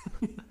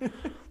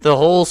 The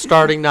whole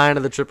starting 9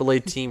 of the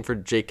AAA team for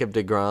Jacob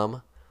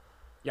DeGrom.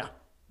 Yeah.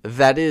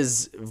 That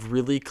is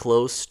really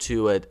close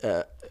to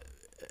a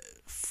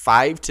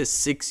 5 to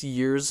 6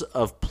 years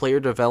of player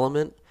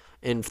development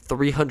and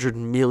 $300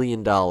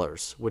 million,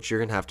 which you're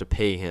going to have to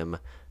pay him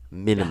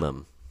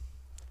minimum.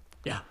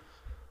 Yeah.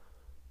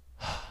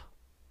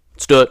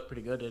 Let's do it.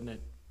 Pretty good, isn't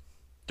it?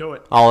 Do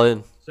it. All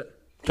in.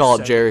 Call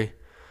it Jerry.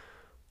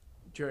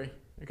 Jerry,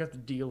 I got the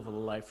deal of a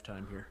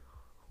lifetime here.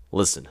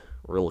 Listen,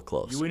 real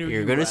close.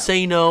 You're going to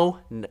say no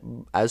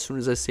as soon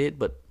as I say it,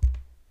 but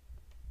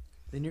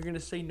then you're going to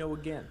say no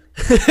again.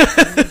 You're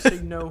going to say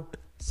no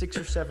 6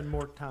 or 7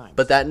 more times.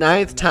 But that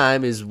 9th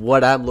time is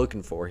what I'm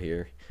looking for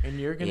here. And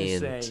you're going to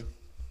say,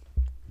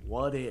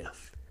 what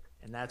if?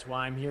 And that's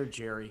why I'm here,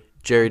 Jerry.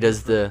 Jerry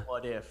does the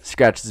what if.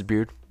 Scratches his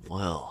beard.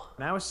 Well.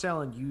 When I was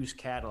selling used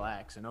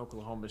Cadillacs in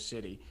Oklahoma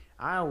City,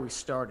 I always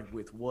started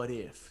with what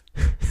if.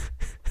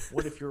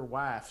 What if your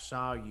wife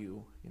saw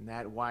you in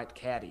that white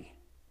caddy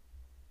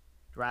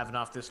driving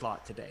off this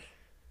lot today?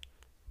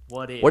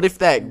 What if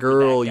that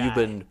girl you've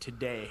been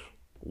today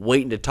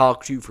waiting to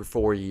talk to for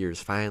 4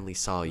 years finally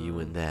saw you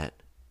in that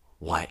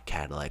white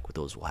Cadillac with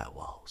those white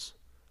walls?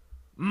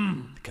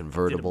 The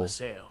convertible,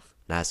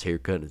 nice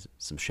haircut, and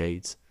some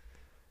shades,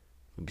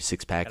 maybe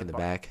 6-pack in the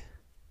back,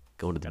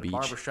 going to the beach. Got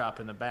a barbershop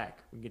in the back.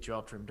 We can get you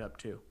all trimmed up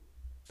too.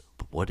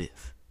 But what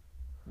if?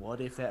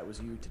 What if that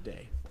was you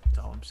today? That's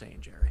all I'm saying,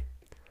 Jerry.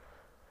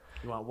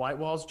 You want white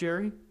walls,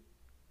 Jerry?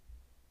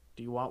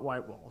 Do you want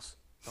white walls?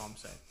 That's all I'm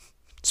saying.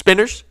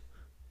 Spinners?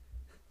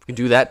 We can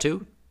do that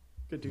too.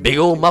 Big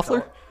old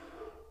muffler?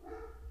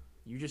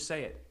 You just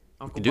say it.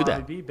 Uncle can do Bobby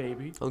that. B,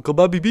 baby. Uncle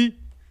Bobby B.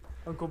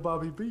 Uncle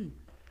Bobby B.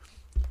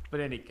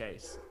 But any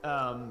case,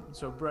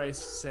 so Bryce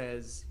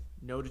says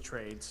no to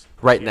trades.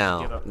 Right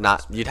now,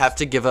 you'd have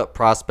to give up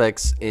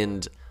prospects,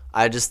 and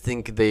I just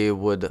think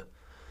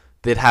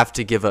they'd have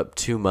to give up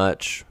too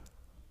much.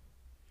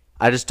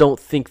 I just don't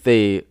think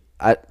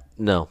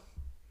no.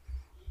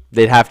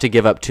 They'd have to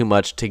give up too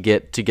much to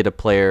get a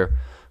player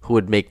who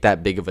would make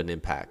that big of an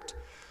impact.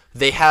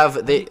 They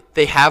have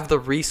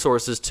the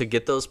resources to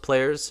get those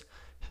players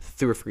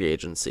through a free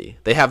agency.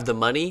 They have the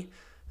money.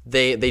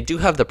 They do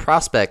have the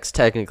prospects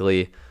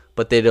technically,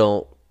 but they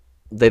don't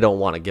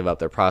want to give up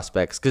their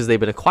prospects because they've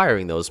been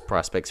acquiring those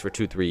prospects for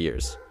 2-3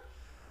 years.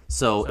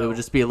 So it would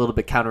just be a little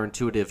bit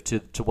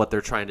counterintuitive to what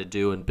they're trying to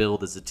do and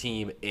build as a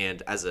team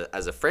and as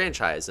a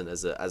franchise and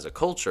as a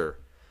culture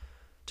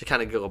to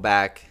kind of go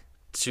back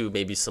to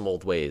maybe some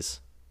old ways.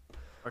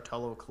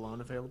 Bartolo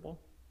Colon available?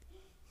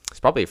 He's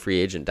probably a free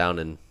agent down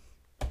in...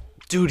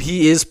 Dude,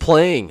 he is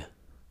playing.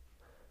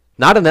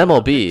 Not in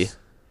MLB.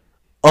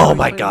 Oh he's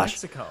my playing in gosh.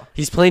 Mexico.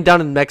 He's playing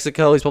down in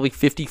Mexico. He's probably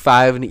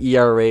 55 in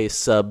ERA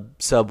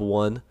sub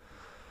 1.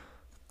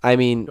 I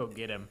mean, Go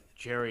get him,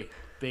 Jerry,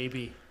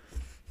 baby.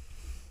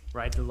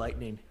 Ride the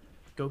lightning.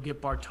 Go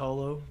get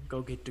Bartolo.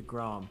 Go get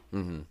DeGrom.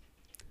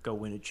 Go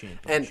win a and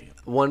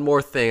championship. one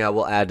more thing I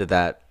will add to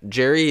that.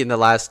 Jerry in the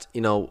last,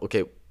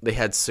 okay, they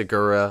had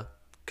Segura,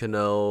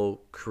 Cano,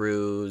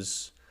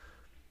 Cruz,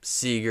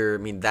 Seager. I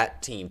mean,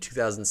 that team,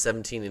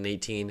 2017 and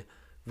 18,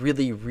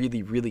 really,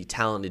 really, really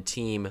talented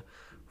team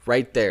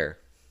right there.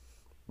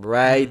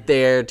 Right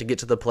there to get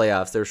to the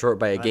playoffs. They're short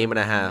by a game and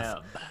a half.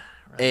 Nub.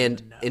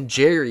 And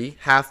Jerry,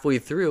 halfway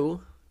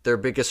through, their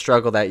biggest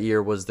struggle that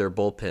year was their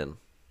bullpen.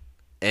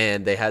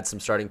 And they had some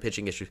starting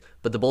pitching issues.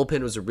 But the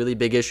bullpen was a really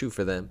big issue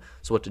for them.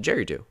 So what did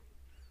Jerry do?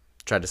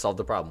 Tried to solve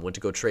the problem. Went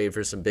to go trade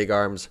for some big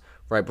arms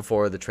right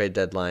before the trade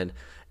deadline.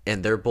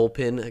 And their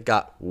bullpen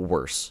got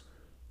worse.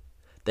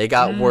 They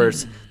got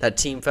worse. That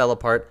team fell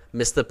apart,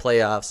 missed the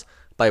playoffs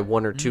by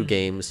 1 or 2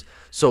 games.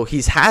 So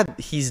he's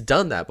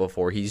done that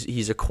before.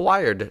 He's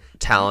acquired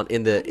talent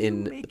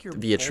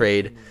via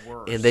trade,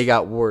 and they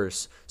got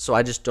worse. So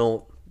I just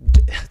don't.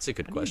 That's a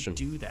good question.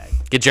 Do that.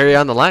 Get Jerry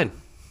on the line.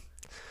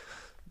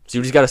 See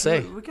what he's got to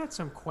say. We got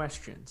some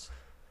questions.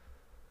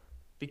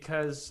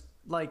 Because,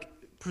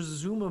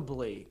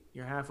 presumably,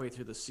 you're halfway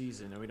through the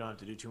season, and we don't have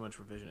to do too much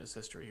revisionist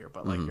history here,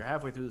 but, you're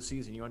halfway through the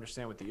season, you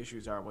understand what the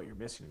issues are, what you're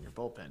missing in your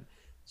bullpen.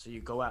 So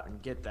you go out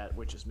and get that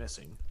which is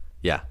missing.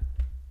 Yeah.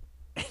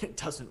 And it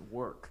doesn't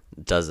work.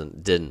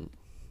 Didn't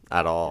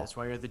at all. That's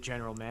why you're the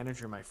general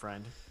manager, my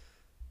friend,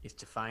 is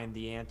to find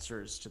the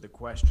answers to the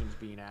questions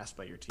being asked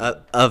by your team.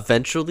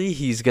 Eventually,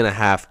 he's going to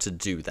have to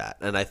do that.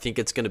 And I think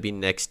it's going to be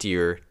next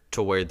year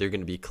to where they're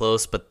going to be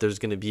close, but there's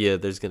going to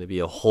be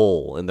a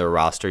hole in their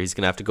roster. He's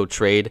going to have to go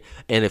trade.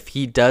 And if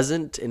it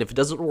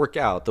doesn't work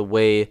out the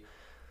way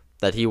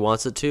that he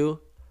wants it to,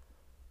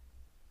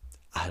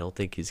 I don't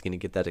think he's going to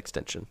get that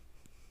extension.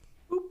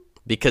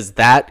 Because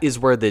that is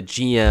where the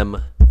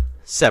GM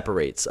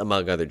separates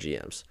among other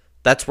GMs.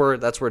 That's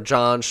where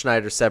John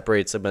Schneider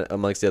separates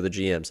amongst the other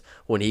GMs.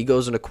 When he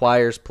goes and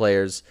acquires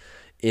players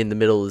in the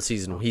middle of the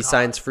season, when he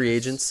signs free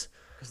agents.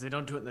 Because they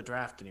don't do it in the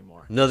draft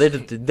anymore. No,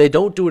 they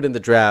don't do it in the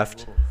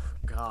draft. Oh,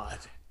 God.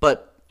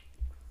 But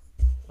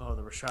the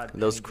Rashad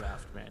Penny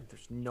draft, man.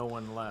 There's no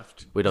one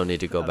left. We don't need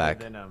to go back.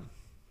 Than,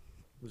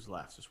 who's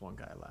left? There's one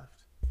guy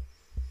left.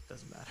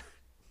 Doesn't matter.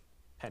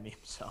 Penny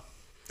himself.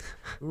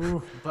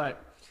 Ooh,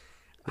 but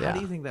how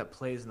do you think that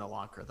plays in the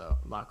locker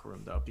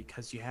room though?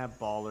 Because you have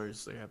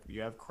ballers,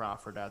 you have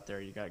Crawford out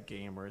there, you got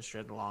gamers.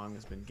 Shed Long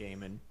has been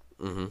gaming,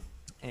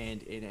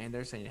 and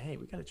they're saying, hey,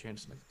 we got a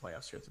chance to make the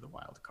playoffs here through the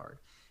wild card,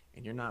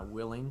 and you're not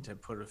willing to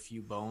put a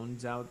few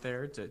bones out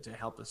there to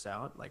help us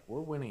out. Like,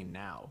 we're winning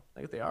now.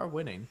 Like, they are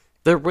winning.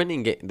 They're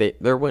winning.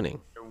 They're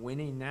winning. They're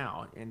winning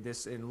now, and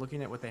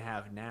looking at what they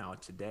have now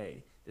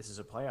today, this is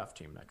a playoff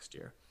team next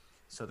year.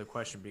 So the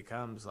question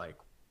becomes,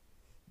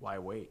 why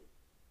wait?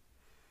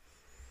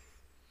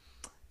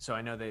 So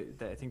I know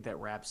that I think that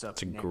wraps up.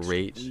 It's a next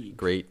week.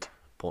 great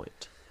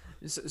point.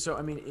 So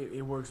I mean,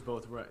 it works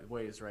both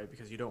ways, right?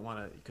 Because you don't want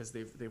to, because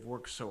they've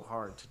worked so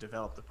hard to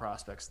develop the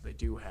prospects that they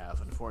do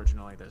have.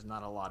 Unfortunately, there's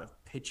not a lot of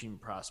pitching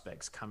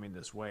prospects coming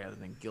this way, other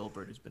than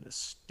Gilbert, who's been a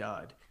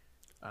stud.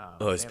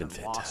 He's been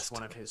fantastic.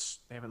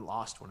 They haven't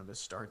lost one of his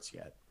starts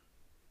yet.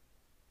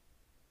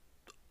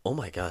 Oh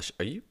my gosh,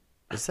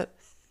 is that?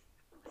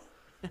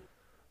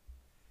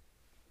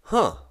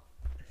 Huh.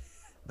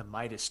 The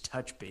Midas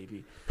touch,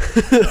 baby.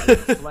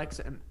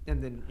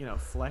 And then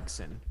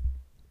Flexen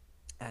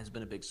has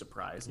been a big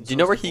surprise. Do you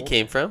know where he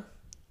came from?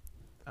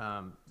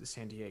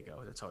 San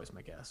Diego. That's always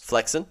my guess.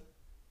 Flexen?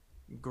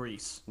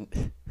 Greece.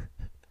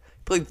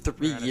 Played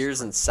 3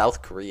 years in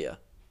South Korea.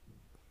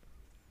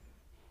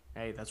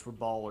 Hey, that's where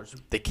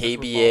ballers. The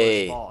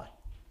KBA.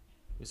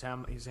 He's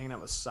hanging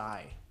out with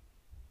Psy,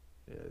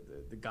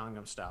 the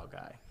Gangnam Style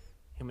guy.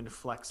 Him and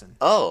Flexen.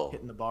 Oh.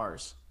 Hitting the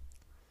bars.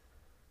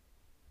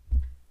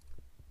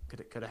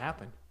 Could have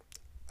happened.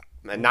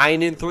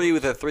 9-3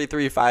 with a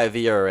 3.35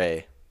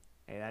 ERA.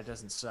 Hey, that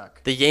doesn't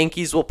suck. The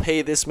Yankees will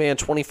pay this man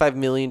 $25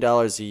 million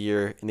a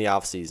year in the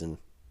offseason.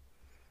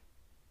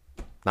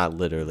 Not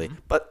literally,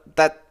 but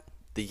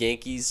the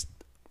Yankees.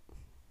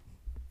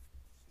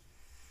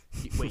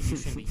 Wait, you're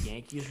saying the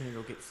Yankees are gonna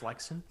go get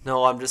Flexen?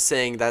 No, I'm just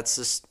saying this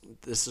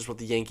is what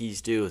the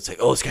Yankees do. It's like,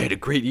 oh, this guy had a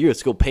great year.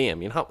 Let's go pay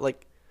him. You know,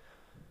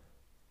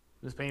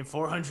 He's paying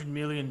 $400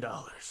 million.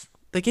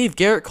 They gave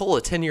Garrett Cole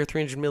a 10-year,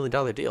 $300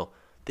 million deal.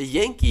 The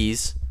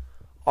Yankees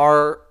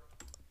are.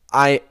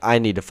 I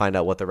need to find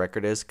out what the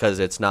record is because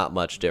it's not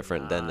much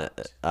different than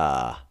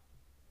the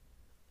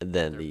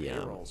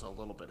payroll's a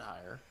little bit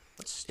higher.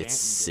 What's Stanton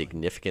it's doing?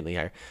 significantly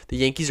higher. The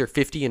Yankees are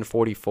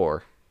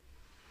 50-44.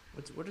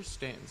 What are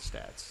Stanton's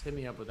stats? Hit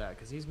me up with that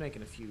because he's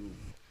making a few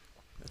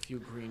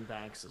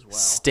greenbacks as well.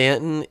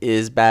 Stanton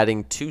is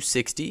batting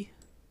 .260.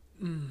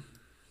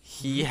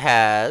 He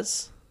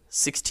has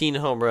 16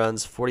 home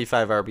runs,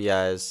 45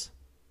 RBIs.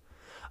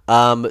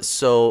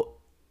 So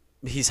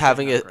he's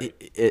having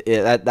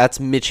that's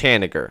Mitch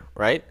Haniger,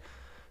 right?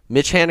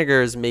 Mitch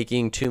Haniger is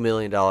making $2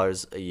 million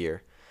a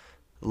year.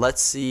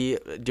 Let's see.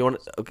 Do you want?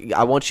 Okay,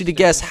 I want you to Says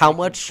guess he's how making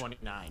much.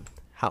 29.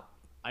 How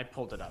I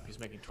pulled it up. He's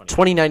making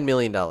 29. $29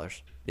 million.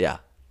 Yeah.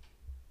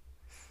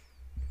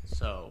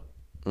 So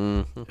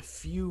Mm. a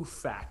few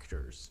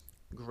factors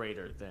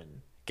greater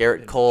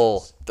Garrett than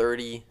Cole, Mitchell's.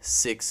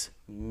 $36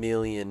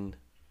 million.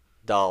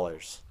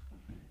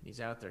 He's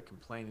out there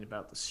complaining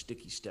about the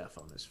sticky stuff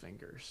on his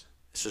fingers.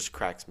 This just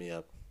cracks me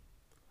up.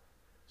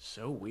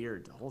 So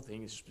weird. The whole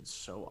thing has just been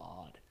so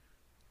odd.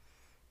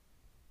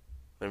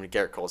 I mean,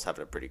 Garrett Cole's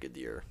having a pretty good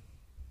year,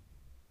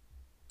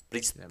 but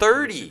he's Yeah,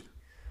 30.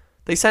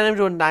 They signed him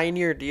to a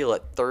 9-year deal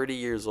at 30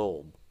 years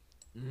old.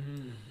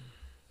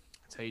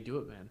 That's how you do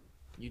it, man.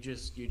 You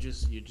just,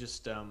 because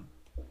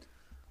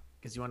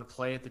you want to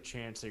play at the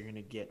chance that you're going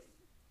to get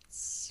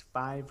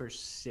 5 or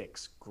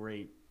 6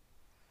 great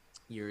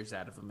years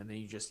out of him, and then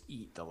you just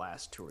eat the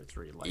last 2 or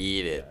 3. Like,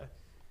 Eat it.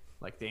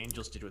 Like the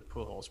Angels did with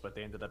Pujols, but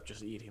they ended up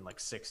just eating like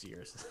 6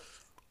 years.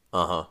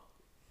 Uh-huh.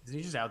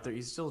 He's just out there.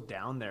 He's still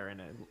down there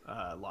in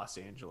Los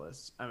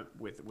Angeles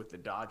with the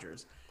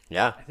Dodgers.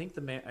 Yeah. I think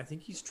I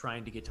think he's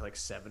trying to get to like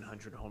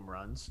 700 home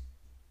runs.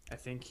 I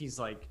think he's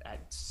like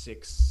at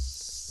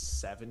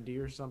 670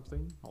 or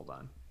something. Hold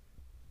on.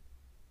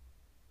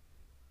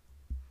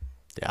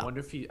 Yeah.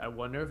 I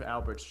wonder if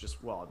Albert's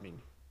just, well, I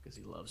mean, because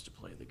he loves to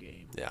play the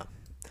game. Yeah.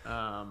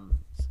 Um,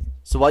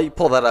 So while you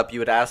pull that up, you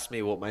would ask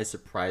me what my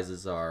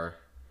surprises are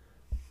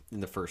in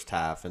the first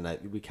half, and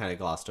we kind of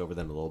glossed over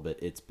them a little bit.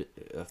 It's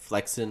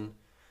Flexen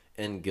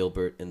and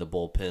Gilbert in the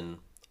bullpen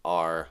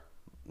are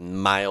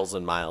miles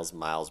and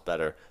miles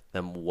better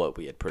than what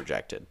we had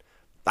projected.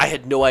 I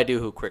had no idea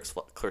who Chris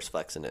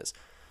Flexen is.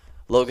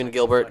 Logan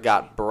Gilbert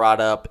got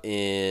brought up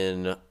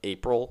in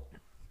April,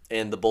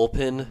 and the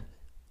bullpen.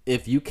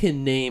 If you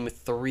can name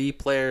 3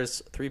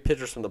 pitchers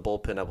from the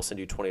bullpen, I will send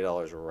you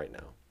 $20 right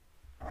now.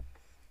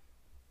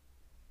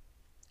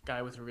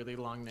 guy with a really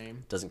long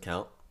name. Doesn't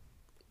count.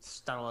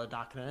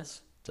 Stalodakinis.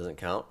 Doesn't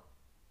count.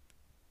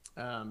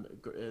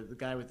 The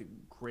guy with the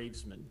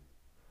Gravesman.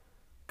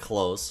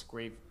 Close.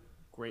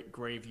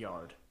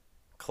 Graveyard.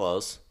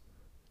 Close.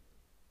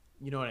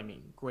 You know what I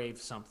mean? Grave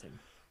something.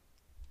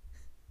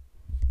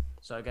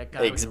 So I got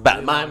guy with a My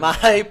really long my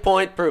name.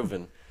 point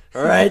proven.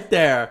 Right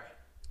there.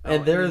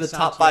 And they're then the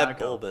top 5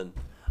 Santiago. bullpen.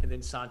 And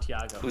then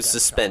Santiago. Who's got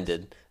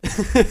suspended.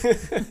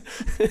 charged.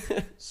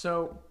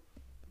 So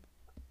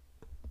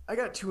I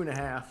got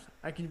 2.5.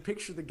 I can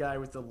picture the guy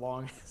with the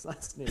long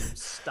last name,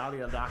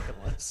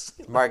 Staliadopoulos.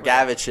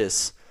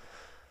 Margavicius.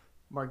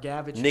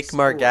 Margavicius. Nick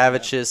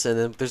Margavicius, and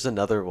then there's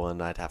another one.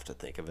 I'd have to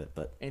think of it,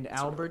 but And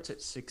Albert's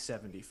at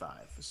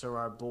 675. So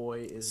our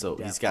boy is so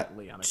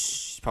definitely on a.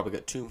 he's probably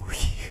got 2 more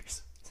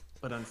years.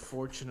 But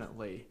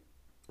unfortunately,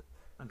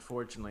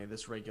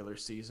 this regular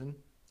season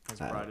has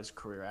brought his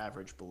career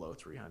average below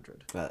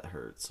 300. That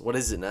hurts. What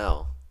is it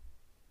now?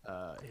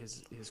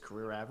 His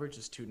career average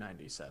is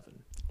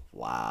 297.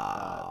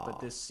 Wow. But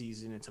this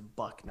season it's a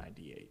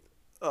 $198.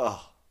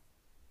 Oh.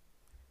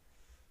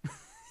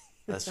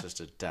 That's just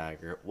a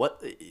dagger.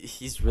 What?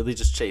 He's really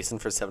just chasing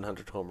for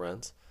 700 home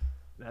runs?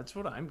 That's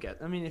what I'm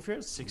getting. I mean, if you're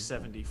at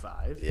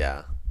 675,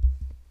 Yeah.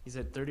 he's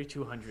at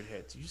 3,200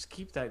 hits. You just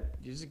keep that.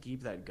 You just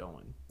keep that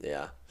going,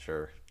 Yeah,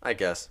 sure. I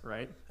guess.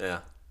 right?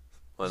 Yeah.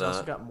 Why He's also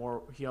not? got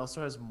more. He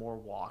also has more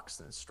walks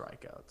than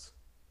strikeouts.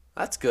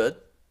 That's good.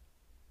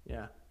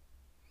 Yeah,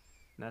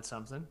 and that's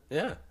something.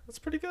 Yeah, that's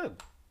pretty good.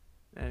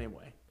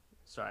 Anyway,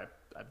 sorry,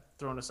 I've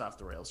thrown us off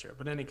the rails here.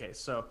 But in any case,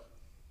 so,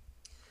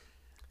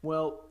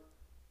 well,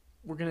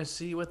 we're going to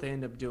see what they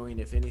end up doing.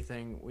 If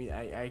anything,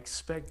 I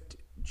expect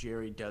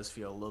Jerry does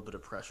feel a little bit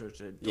of pressure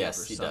to deliver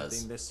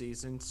something this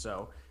season.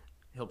 So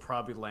he'll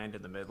probably land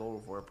in the middle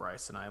of where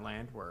Bryce and I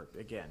land, where,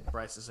 again,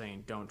 Bryce is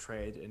saying don't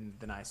trade, and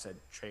then I said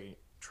trade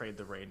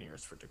the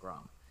Rainiers for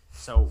DeGrom.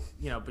 So,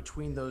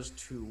 between those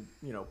two,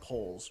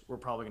 polls, we're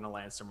probably going to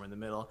land somewhere in the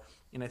middle.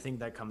 And I think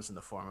that comes in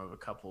the form of a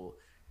couple.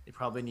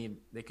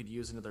 They could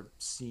use another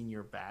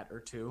senior bat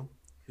or two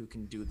who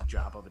can do the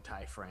job of a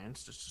Ty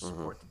France just to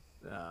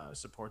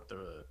support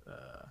the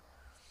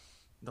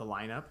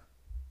lineup.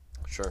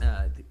 Sure.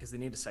 Because they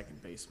need a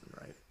second baseman,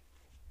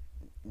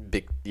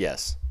 right?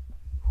 Yes.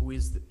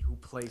 Who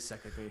plays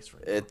second base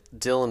right now?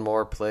 Dylan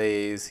Moore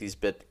plays. He's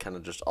been kind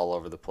of just all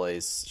over the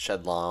place.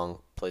 Shed Long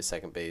plays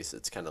second base.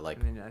 It's kind of like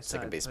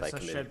second base by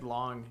committee. Shed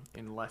Long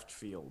in left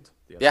field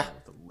the other Yeah. night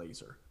with a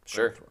laser.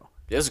 Sure. Throw.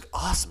 It was an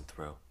awesome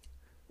throw.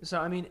 So,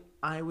 I mean,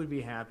 I would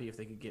be happy if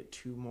they could get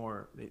 2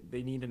 more.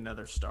 They need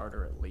another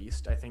starter at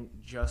least. I think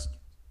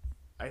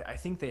I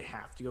think they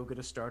have to go get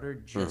a starter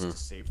just to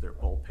save their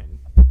bullpen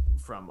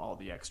from all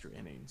the extra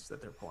innings that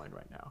they're pulling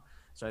right now.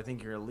 So I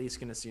think you're at least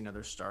going to see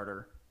another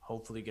starter,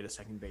 hopefully get a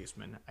second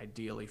baseman.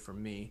 Ideally for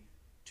me,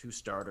 2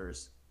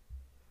 starters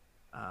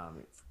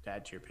to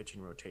add to your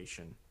pitching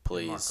rotation.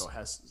 Please.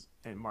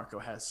 And Marco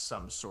has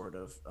some sort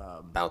of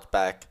Bounce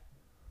back.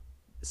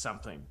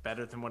 something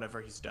better than whatever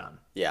he's done.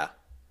 Yeah.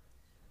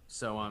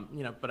 So,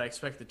 but I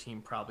expect the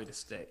team probably to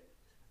stay.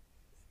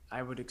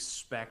 I would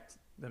expect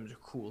them to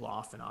cool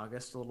off in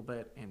August a little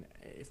bit. And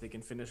if they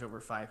can finish over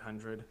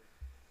 500,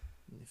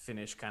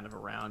 finish kind of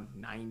around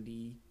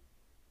 90,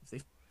 if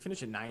they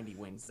finish at 90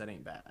 wins, that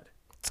ain't bad.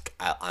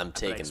 I'm But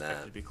I taking expect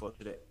that. it to be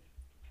closer to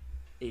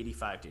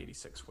 85 to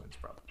 86 wins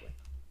probably.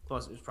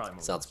 Plus, it's probably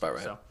more. Sounds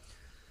wins. about right.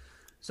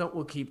 So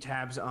we'll keep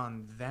tabs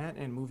on that,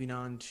 and moving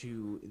on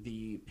to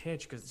the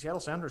pitch because the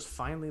Seattle Sounders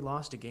finally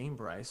lost a game.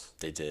 Bryce,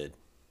 They did.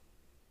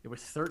 they were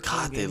 13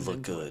 God, they games look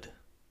into good. it.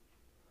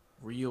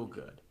 Real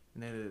good,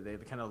 and they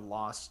kind of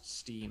lost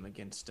steam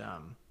against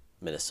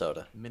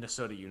Minnesota.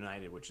 Minnesota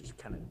United, which is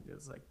kind of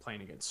it's like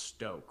playing against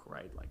Stoke,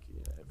 right? Like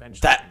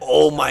eventually. That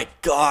oh my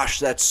gosh,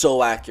 that's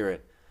so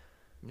accurate.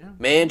 Yeah.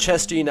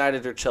 Manchester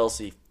United or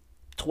Chelsea,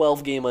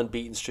 12-game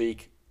unbeaten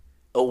streak,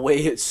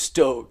 away at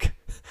Stoke.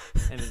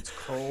 And it's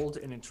cold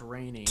and it's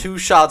raining. 2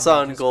 shots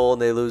on goal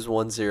and they lose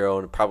 1-0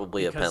 and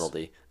probably a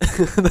penalty.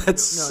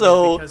 That's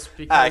so because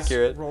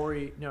accurate.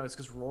 It's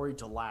because Rory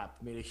Delap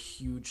made a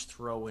huge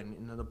throw in,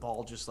 and then the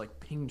ball just like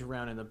pinged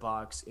around in the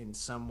box, and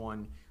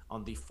someone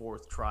on the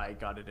 4th try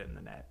got it in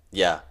the net.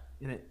 Yeah.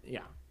 And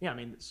I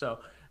mean,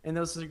 and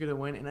those are going to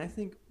win. And I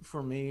think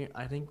for me,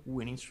 I think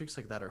winning streaks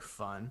like that are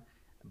fun.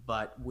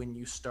 But when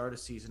you start a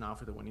season off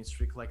with a winning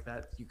streak like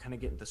that, you kind of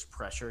get this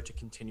pressure to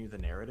continue the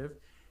narrative.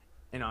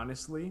 And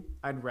honestly,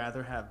 I'd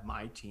rather have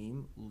my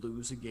team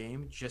lose a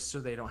game just so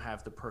they don't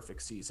have the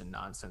perfect season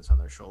nonsense on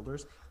their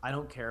shoulders. I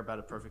don't care about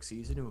a perfect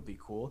season. It would be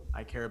cool.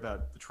 I care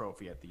about the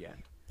trophy at the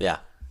end. Yeah.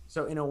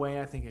 So in a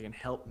way, I think it can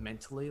help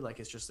mentally. Like,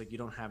 it's just like you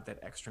don't have that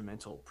extra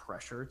mental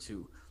pressure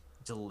to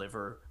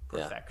deliver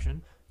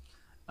perfection.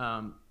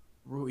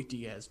 Rui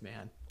Diaz,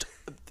 man.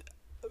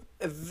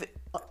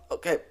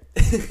 Okay.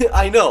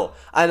 I know.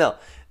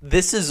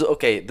 This is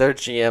okay. Their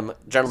GM,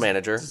 general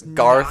manager, Does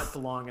Garth not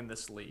belong in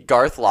this league.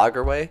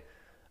 Lagerwey.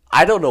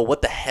 I don't know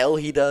what the hell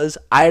he does.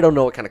 I don't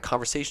know what kind of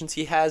conversations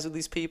he has with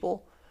these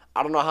people.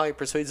 I don't know how he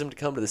persuades them to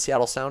come to the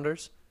Seattle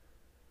Sounders.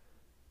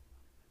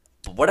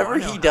 But whatever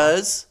he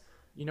does,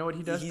 you know what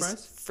he does, he's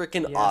Bryce?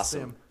 freaking He asks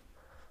awesome. him,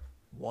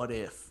 what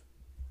if?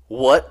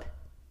 What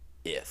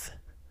if?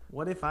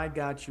 What if I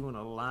got you in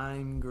a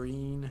lime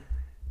green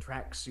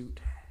tracksuit,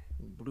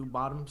 blue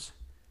bottoms,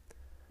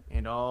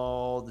 and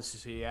all the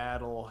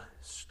Seattle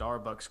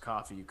Starbucks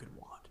coffee you could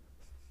want?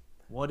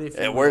 What if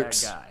you It were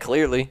works. that guy?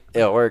 Clearly,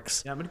 it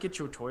works. Yeah, I'm gonna get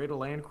you a Toyota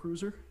Land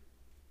Cruiser.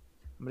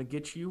 I'm gonna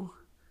get you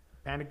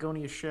a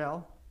Patagonia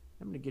shell.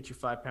 I'm gonna get you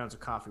 5 pounds of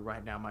coffee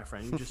right now, my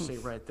friend. You just say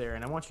right there,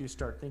 and I want you to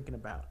start thinking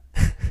about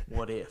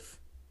what if.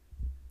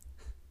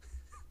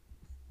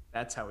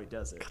 That's how he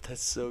does it.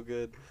 That's so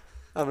good.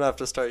 I'm gonna have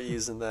to start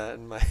using that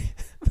in my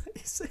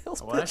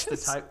sales Well, that's the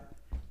pitches. type.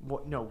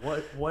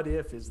 What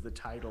if is the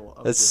title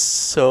of That's this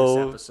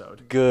so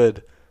episode.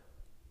 good.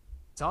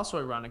 It's also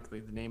ironically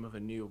the name of a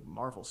new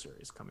Marvel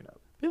series coming up,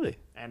 Really?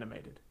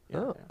 animated.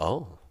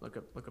 Oh. Look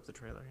up the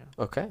trailer.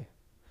 Yeah. Okay.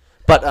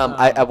 But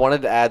I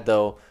wanted to add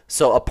though.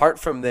 So apart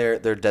from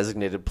their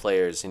designated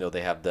players,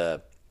 they have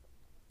the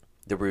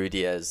Rui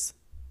Diaz,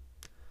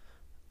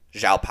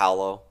 João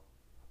Paulo.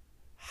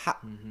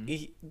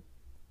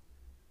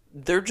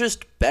 They're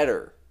just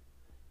better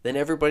than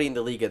everybody in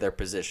the league at their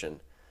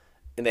position,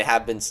 and they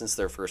have been since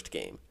their first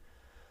game.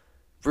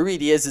 Rui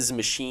Diaz is a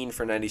machine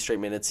for 90 straight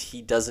minutes.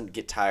 He doesn't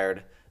get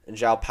tired, and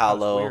João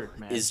Paulo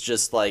is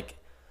just like,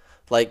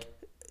 if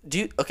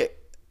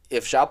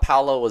João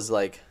Paulo was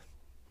like,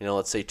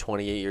 let's say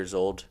 28 years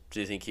old, do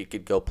you think he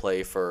could go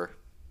play for?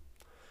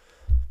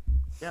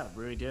 Yeah,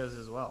 Rui Diaz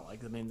as well.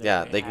 Like, I mean,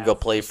 they can go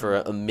play for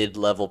a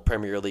mid-level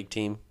Premier League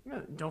team.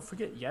 Yeah, don't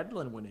forget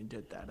Yedlin went and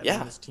did that. I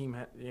mean, this team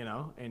had,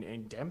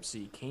 and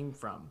Dempsey came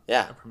from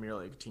a Premier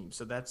League team.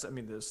 So that's,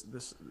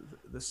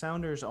 the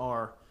Sounders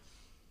are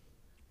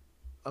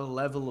a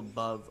level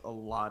above a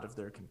lot of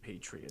their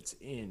compatriots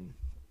in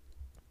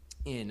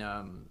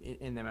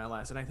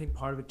MLS, and I think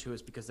part of it too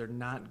is because they're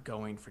not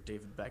going for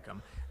David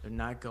Beckham, they're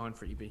not going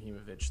for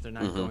Ibrahimovic, they're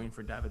not going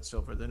for David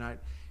Silva, they're not,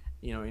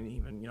 and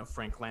even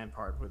Frank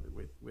Lampard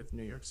with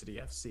New York City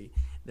FC.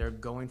 They're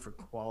going for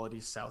quality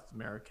South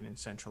American and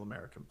Central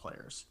American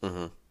players,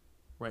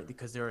 right?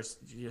 Because there is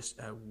just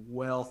a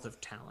wealth of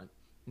talent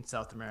in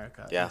South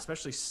America, and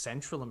especially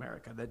Central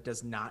America, that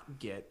does not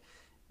get.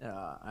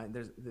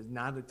 There's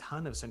not a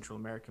ton of Central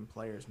American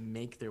players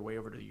make their way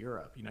over to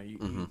Europe.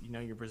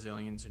 Your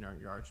Brazilians and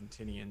your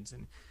Argentinians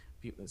and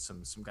people,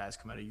 some guys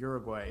come out of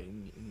Uruguay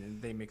and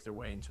they make their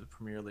way into the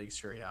Premier League,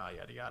 Serie A,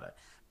 yada yada.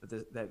 But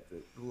a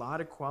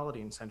lot of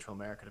quality in Central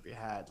America to be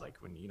had, like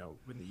when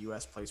the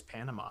U.S. plays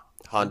Panama,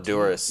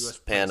 Honduras,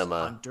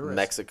 Panama,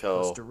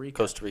 Mexico,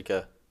 Costa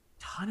Rica.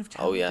 Ton of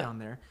talent down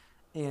there.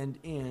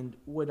 And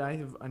what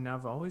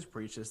I've always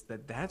preached is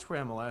that's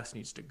where MLS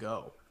needs to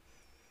go.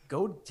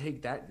 Go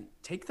take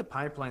the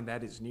pipeline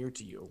that is near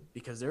to you,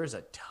 because there is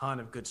a ton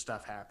of good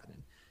stuff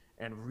happening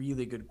and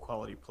really good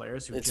quality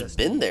players who it's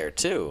been there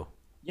too.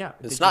 Yeah,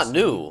 it's not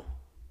new.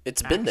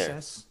 It's been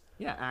there.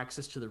 Yeah,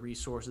 access to the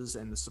resources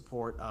and the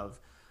support of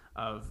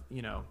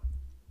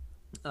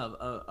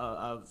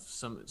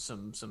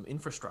some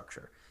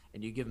infrastructure,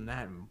 and you give them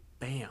that, and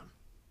bam.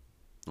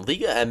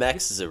 Liga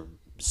MX is a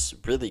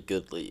really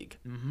good league.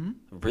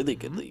 Really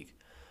good league.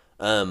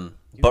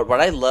 But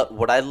what I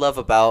love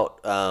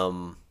about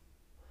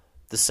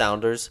the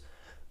Sounders,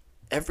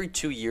 every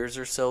 2 years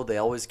or so, they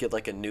always get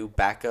like a new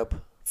backup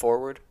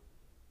forward.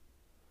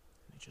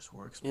 It just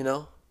works. You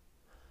know,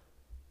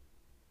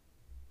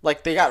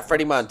 like they got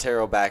Freddie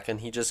Montero back, and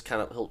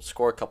he'll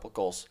score a couple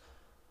goals.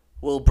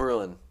 Will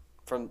Bruin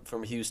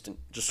from Houston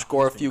just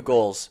score a few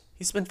goals.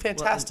 He's been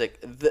fantastic.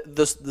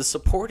 The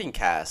supporting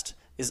cast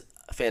is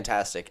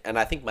fantastic, and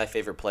I think my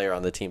favorite player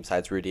on the team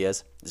besides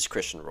Rudiez is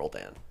Christian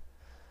Roldan.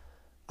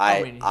 He's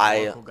a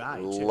I local guy,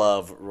 too.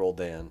 love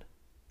Roldan,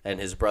 and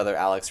his brother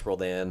Alex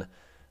Roldan.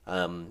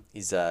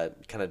 He's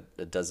kind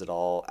of does it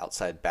all,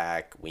 outside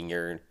back,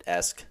 winger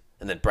esque,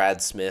 and then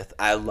Brad Smith.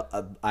 I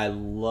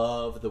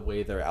love the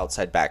way their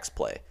outside backs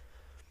play,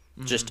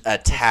 just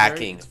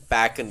attacking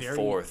back and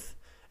forth.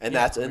 And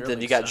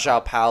then you got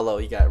João Paulo,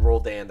 you got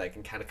Roldan that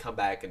can kind of come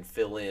back and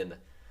fill in,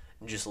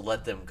 and just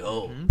let them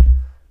go,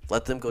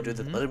 let them go let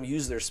them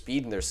use their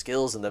speed and their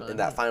skills in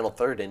that final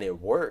third, and it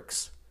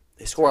works.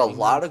 They score a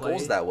lot of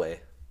goals that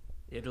way.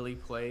 Italy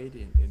played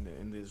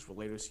in these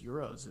latest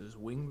Euros. His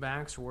wing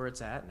backs are where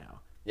it's at now.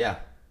 Yeah,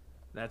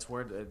 that's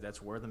where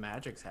the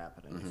magic's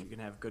happening. If you can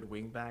have good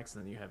wing backs,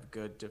 then you have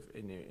good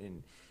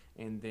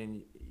and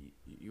then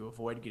you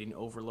avoid getting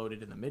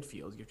overloaded in the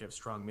midfield. You have to have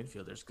strong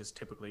midfielders because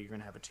typically you're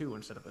going to have a 2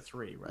 instead of a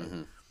 3,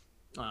 right?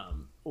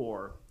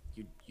 Or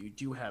you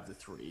do have the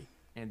 3,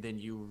 and then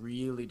you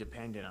really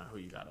dependent on who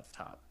you got up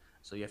top.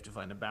 So you have to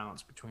find a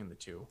balance between the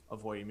two,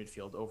 avoiding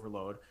midfield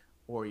overload,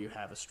 or you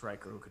have a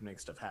striker who can make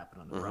stuff happen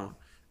on their own,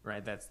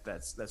 right?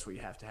 That's where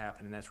you have to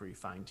happen, and that's where you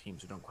find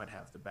teams who don't quite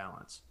have the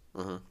balance.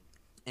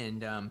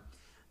 And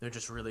they're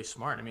just really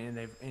smart. I mean,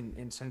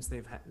 and since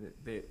they've had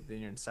their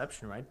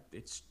inception, right?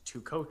 It's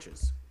 2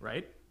 coaches,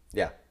 right?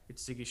 Yeah.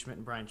 It's Sigi Schmidt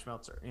and Brian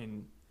Schmelzer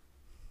in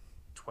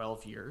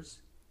 12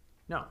 years.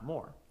 No,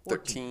 more.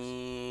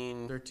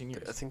 13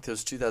 years. I think it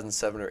was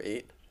 2007 or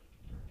 8.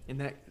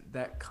 And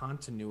that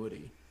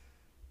continuity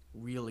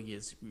really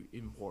is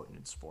important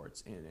in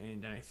sports.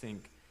 And I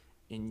think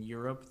in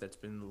Europe that's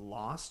been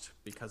lost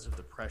because of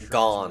the pressure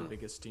of the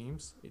biggest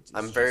teams.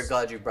 I'm very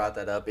glad you brought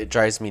that up. It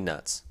drives me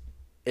nuts.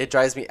 It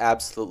drives me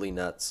absolutely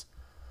nuts.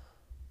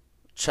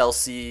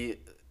 Chelsea,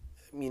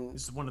 I mean,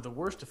 this is one of the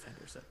worst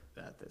offenders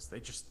at this. They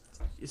just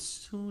as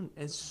soon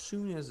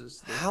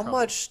as how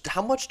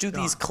much do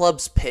these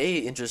clubs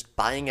pay in just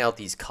buying out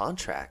these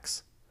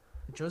contracts?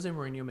 Jose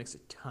Mourinho makes a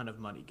ton of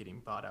money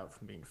getting bought out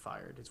from being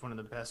fired. It's one of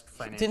the best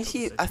financial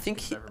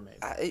decisions he's ever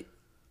made.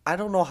 I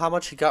don't know how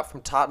much he got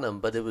from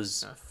Tottenham, but it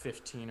was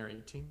 15 or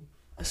 18.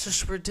 It's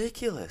just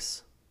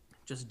ridiculous.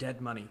 Just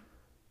dead money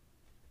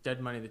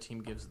the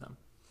team gives them.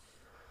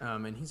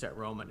 And he's at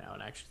Roma now,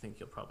 and I actually think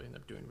he'll probably end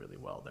up doing really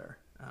well there.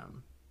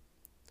 And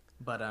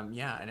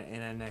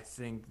I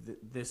think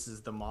this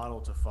is the model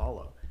to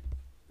follow,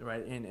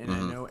 right? And I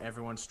know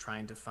everyone's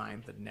trying to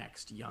find the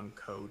next young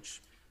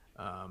coach,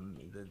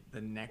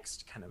 the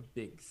next kind of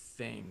big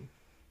thing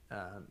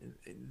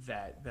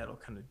that'll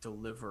kind of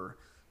deliver,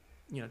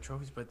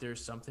 trophies. But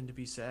there's something to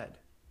be said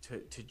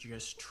to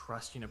just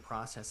trusting a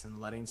process and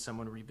letting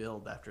someone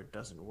rebuild after it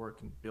doesn't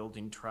work, and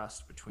building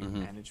trust between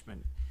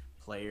management,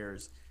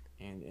 players,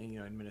 and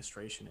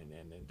administration,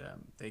 and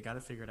they got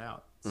to figure it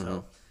out.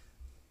 So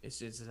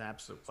it's an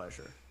absolute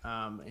pleasure.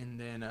 And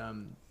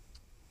then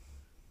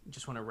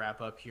just want to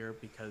wrap up here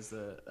because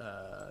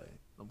a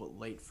little bit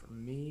late for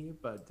me,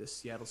 but the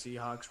Seattle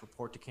Seahawks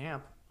report to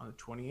camp on the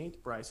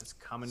 28th. Bryce is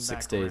coming 6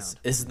 back days. around.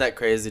 Isn't that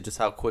crazy? Just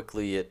how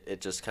quickly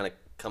it just kind of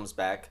comes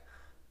back.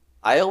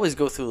 I always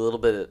go through a little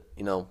bit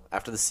of,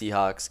 after the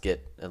Seahawks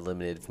get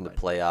eliminated from the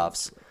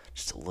playoffs.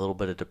 Just a little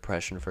bit of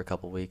depression for a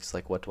couple weeks.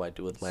 Like, what do I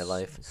do with my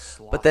life?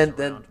 But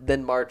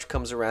then March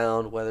comes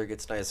around, weather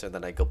gets nicer,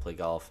 then I go play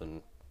golf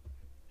and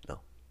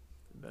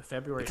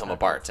February become a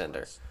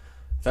bartender.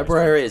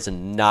 February is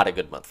not a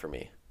good month for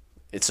me.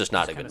 It's just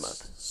not a good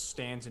month.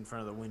 Stands in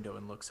front of the window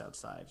and looks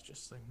outside,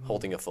 just like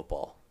holding a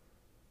football.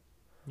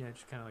 Yeah,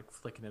 just kind of like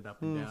flicking it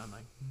up and down,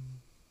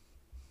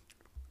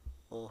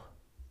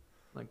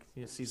 like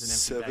sees an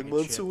empty 7 bag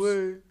months of chips.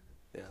 away.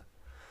 Yeah.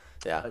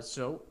 Yeah.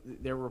 So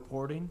they're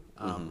reporting.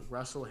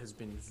 Russell has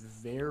been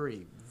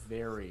very,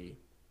 very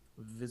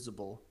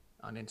visible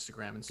on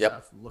Instagram and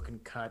stuff. Looking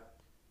cut.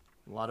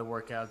 A lot of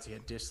workouts. He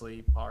had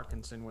Disley,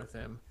 Parkinson with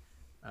him.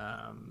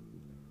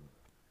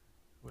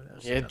 What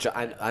else?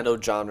 Yeah, I know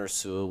John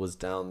Ursula was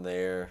down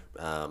there.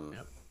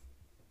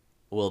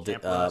 Will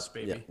Camp Russ,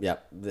 baby. Yeah.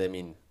 I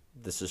mean,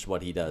 this is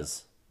what he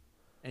does.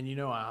 And you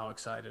know how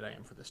excited I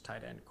am for this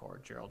tight end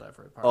core, Gerald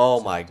Everett. Oh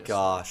my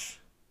gosh.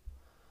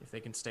 If they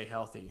can stay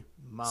healthy,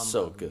 Mamma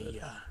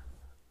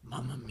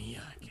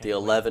mia. The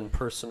 11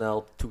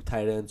 personnel, 2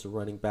 tight ends, a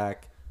running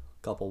back,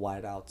 a couple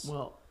wideouts.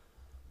 Well,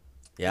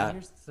 yeah.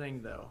 Here's the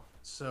thing, though.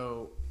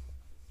 So,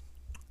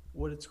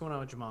 what's going on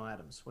with Jamal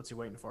Adams? What's he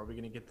waiting for? Are we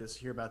going to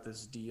hear about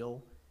this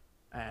deal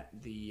at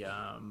the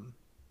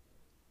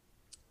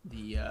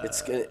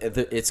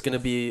it's gonna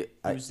be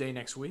Tuesday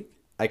next week?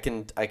 I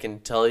can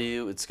tell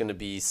you it's gonna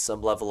be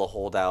some level of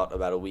holdout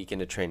about a week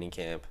into training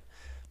camp.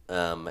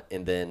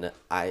 And then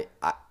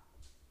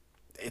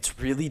it's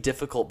really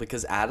difficult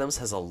because Adams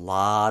has a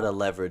lot of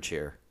leverage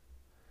here.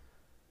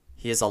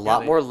 He has a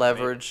lot more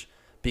leverage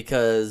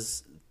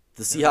because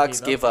the They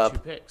Seahawks gave the up 2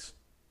 picks.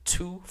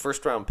 2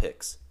 first-round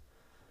picks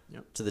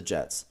Yep. to the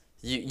Jets.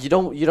 You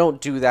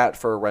don't do that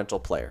for a rental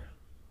player,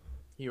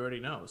 He already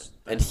knows.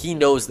 and he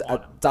knows they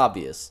want that him. it's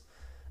obvious.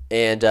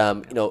 And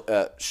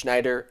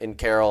Schneider and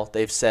Carroll,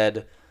 they've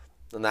said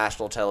on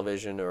national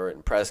television or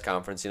in press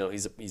conference,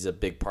 he's a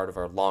big part of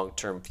our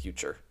long-term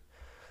future.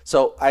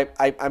 So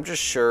I'm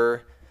just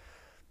sure.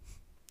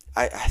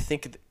 I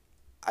think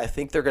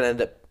they're gonna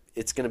end up.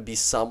 It's gonna be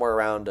somewhere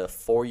around a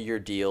 4-year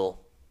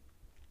deal,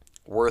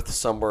 worth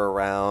somewhere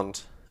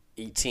around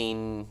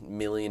 $18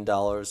 million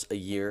a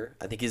year.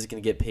 I think he's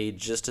gonna get paid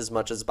just as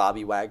much as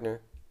Bobby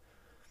Wagner.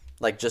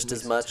 Like just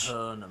as much. A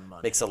ton of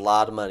money. Makes a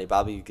lot of money.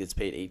 Bobby gets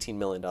paid $18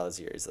 million a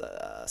year. He's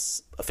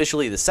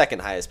officially the second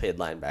highest paid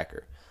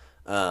linebacker.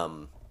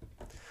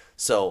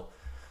 So,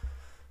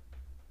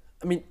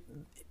 I mean,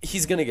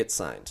 he's going to get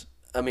signed.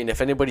 I mean,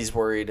 if anybody's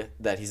worried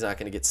that he's not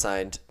going to get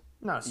signed,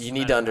 No, it's you not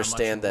need to how much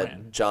understand you that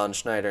win. John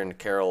Schneider and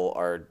Carroll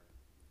are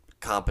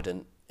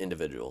competent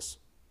individuals.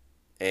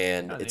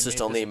 And Yeah, they it's just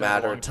made only a this bet a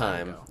matter long of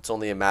time time. ago. It's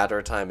only a matter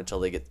of time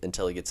until he gets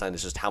signed.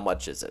 It's just how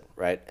much is it,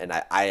 right? And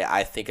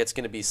I think it's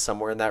going to be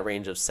somewhere in that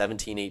range of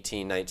 17,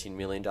 18, 19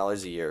 million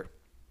dollars a year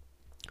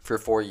for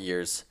 4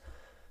 years.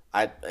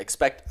 I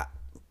expect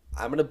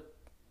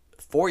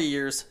 4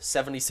 years,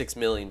 $76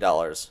 million.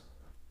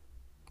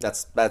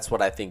 That's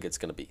what I think it's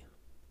going to be.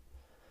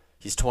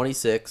 He's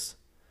 26,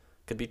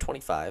 could be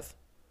 25.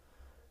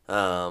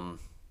 That's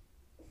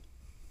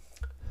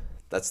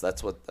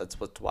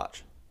what to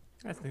watch.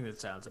 I think that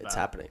sounds about. It's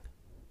happening.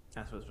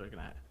 That's what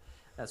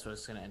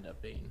it's gonna end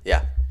up being.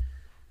 Yeah.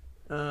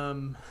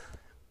 And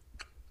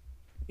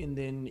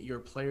then your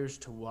players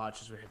to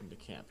watch as we're heading to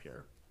camp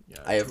here.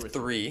 Yeah, I have 2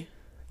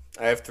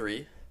 or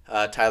 3.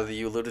 Tyler,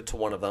 you alluded to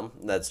one of them.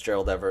 That's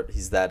Gerald Everett.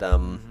 He's that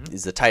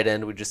he's the tight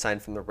end we just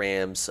signed from the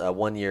Rams.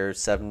 1 year,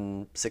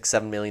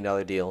 $7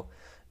 million deal.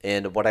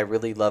 And what I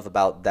really love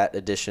about that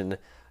addition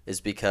is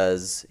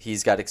because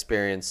he's got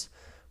experience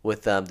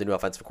with the new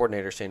offensive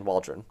coordinator, Shane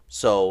Waldron.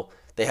 So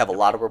they have a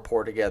lot of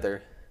rapport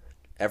together.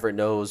 Everett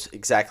knows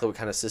exactly what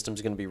kind of system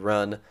is going to be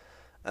run.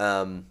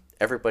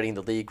 Everybody in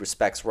the league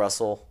respects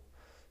Russell.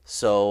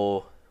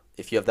 So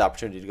if you have the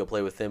opportunity to go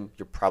play with him,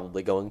 you're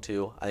probably going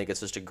to. I think it's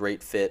just a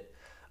great fit.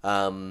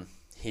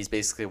 He's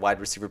basically a wide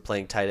receiver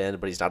playing tight end,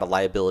 but he's not a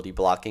liability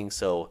blocking,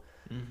 so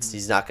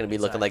he's not going to be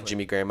looking like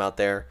Jimmy Graham out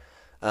there.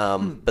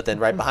 But then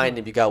right behind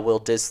him, you got Will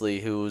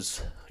Disley,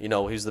 who's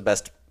the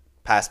best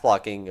pass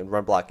blocking and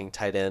run blocking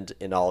tight end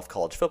in all of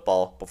college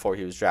football before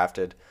he was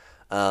drafted.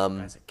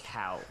 Guy's a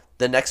cow.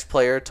 The next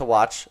player to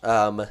watch,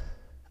 a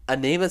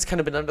name that's kind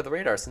of been under the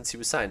radar since he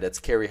was signed, that's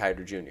Kerry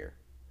Hyder Jr.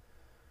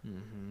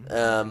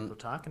 People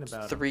talking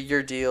about him.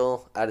 3-year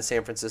deal out of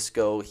San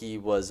Francisco. He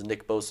was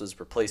Nick Bosa's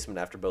replacement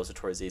after Bosa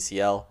tore his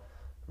ACL.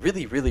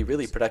 Really, really,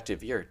 really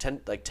productive year.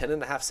 10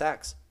 and a half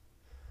sacks.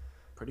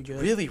 Pretty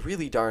good. Really,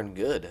 really darn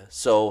good.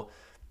 So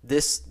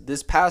this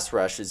pass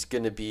rush is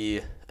going to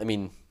be,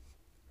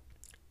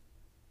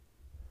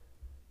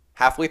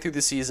 halfway through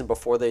the season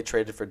before they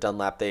traded for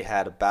Dunlap, they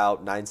had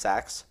about 9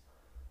 sacks,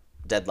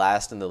 dead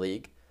last in the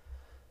league.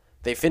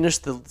 They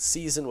finished the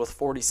season with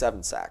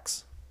 47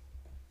 sacks.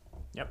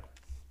 Yep.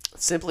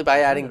 Simply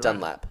by adding right.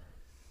 Dunlap.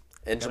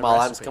 And Got a Jamal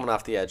Adams recipe. coming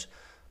off the edge.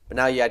 But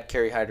now you add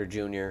Kerry Hyder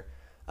Jr.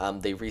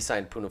 They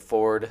re-signed Poona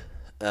Ford.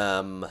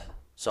 So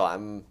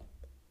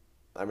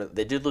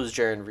they did lose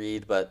Jaron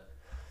Reed, but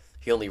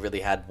he only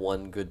really had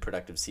one good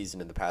productive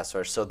season in the pass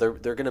rush. So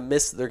they're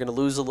gonna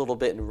lose a little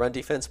bit in run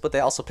defense, but they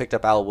also picked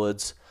up Al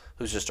Woods,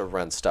 who's just a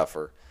run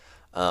stuffer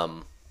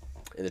in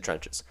the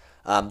trenches.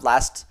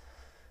 Last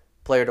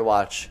player to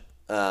watch,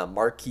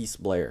 Marquise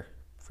Blair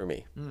for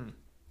me.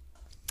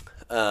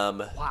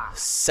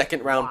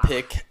 Second round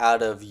pick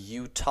out of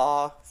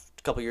Utah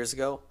a couple years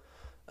ago.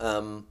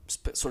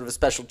 Sort of a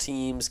special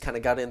teams, kind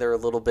of got in there a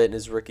little bit in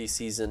his rookie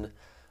season.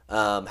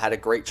 Had a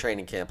great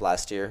training camp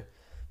last year.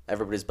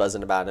 Everybody's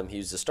buzzing about him. He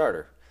was a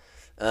starter.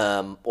 He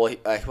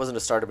wasn't a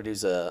starter, but he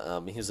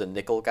was a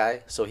nickel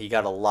guy. So he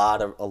got a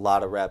lot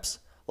of reps,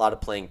 a lot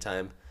of playing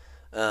time.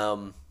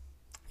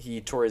 He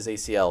tore his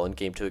ACL in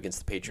Game 2 against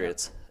the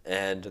Patriots,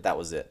 and that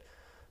was it.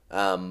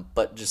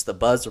 But just the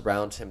buzz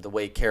around him, the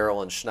way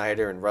Carroll and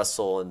Schneider and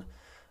Russell and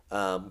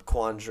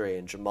Quandre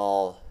and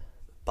Jamal,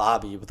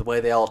 Bobby, the way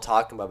they all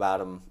talk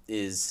about him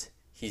is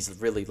he's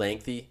really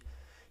lengthy.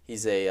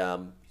 He's a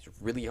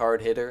really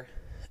hard hitter.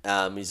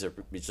 He's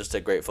just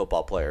a great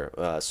football player.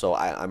 So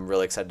I'm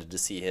really excited to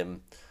see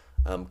him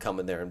come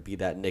in there and be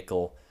that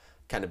nickel,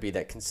 kind of be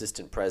that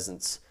consistent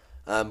presence.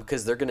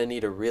 Because they're going to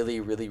need a really,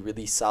 really,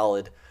 really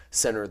solid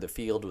center of the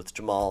field with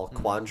Jamal,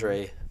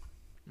 Quandre,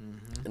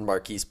 and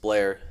Marquise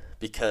Blair,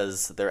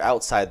 because they're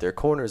outside. Their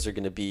corners are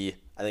going to be,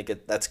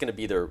 that's going to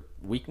be their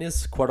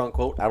weakness, quote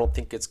unquote. I don't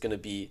think they're going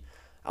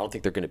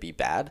to be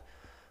bad.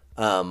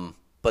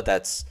 But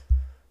that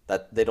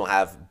they don't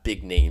have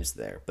big names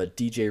there. But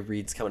DJ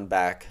Reed's coming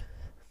back.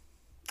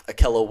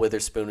 Akello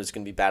Witherspoon is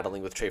going to be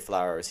battling with Trey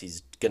Flowers.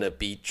 He's going to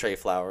beat Trey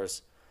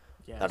Flowers.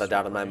 Yeah, Not a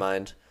doubt in my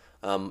mind.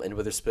 And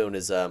Witherspoon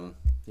is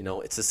You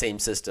know, it's the same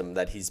system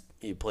that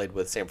he played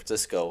with San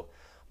Francisco.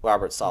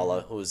 Robert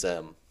Saleh, who's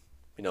you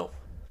know,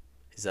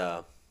 he's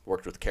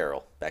worked with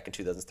Carroll back in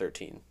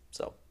 2013.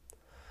 So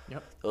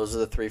Yep. those are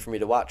the three for me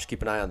to watch.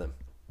 Keep an eye on them.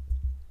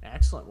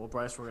 Excellent. Well,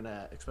 Bryce, we're going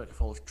to expect a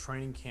full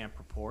training camp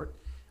report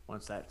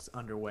once that's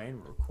underway,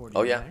 and we're recording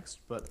Oh, yeah. next.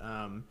 But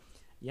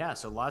yeah,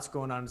 so lots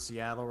going on in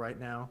Seattle right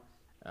now.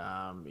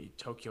 The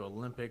Tokyo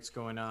Olympics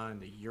going on.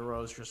 The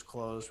Euros just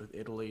closed with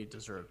Italy,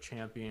 deserved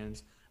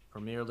champions.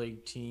 Premier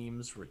League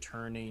teams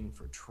returning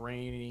for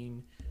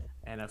training.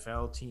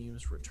 NFL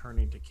teams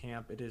returning to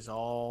camp. It is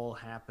all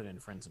happening,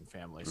 friends and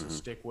family. So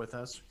stick with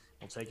us.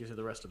 We'll take you through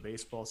the rest of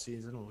baseball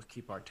season. We'll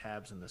keep our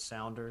tabs on the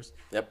Sounders.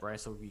 Yep.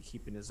 Bryce will be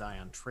keeping his eye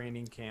on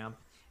training camp,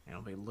 and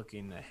he'll be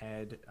looking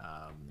ahead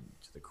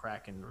to the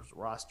Kraken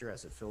roster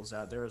as it fills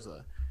out. We're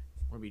going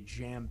to be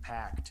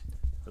jam-packed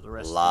for the A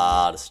rest of the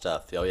lot of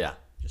stuff. Oh, yeah. year.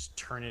 Just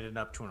turning it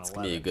up to an It's 11.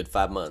 going to be a good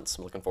 5 months.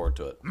 I'm looking forward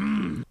to it.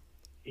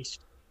 It's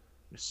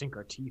going to sink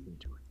our teeth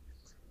into it.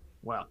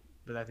 Well,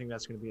 but I think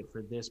that's going to be it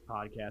for this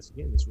podcast.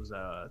 Again, this was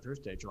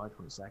Thursday, July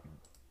 22nd,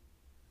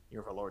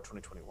 year of our Lord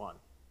 2021.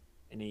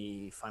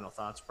 Any final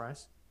thoughts,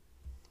 Bryce?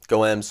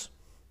 Go M's.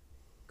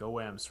 Go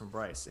M's from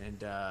Bryce.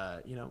 And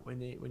you know,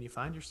 when you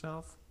find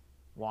yourself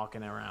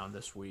walking around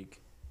this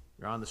week,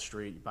 you're on the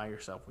street by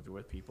yourself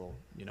with people,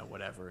 you know,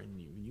 whatever, and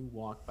you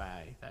walk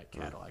by that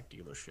Cadillac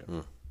dealership,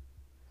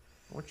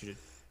 I want you to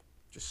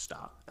just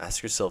stop.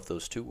 Ask yourself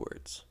those 2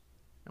 words.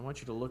 I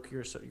want you to look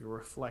your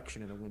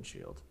reflection in the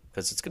windshield.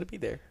 Because it's going to be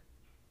there.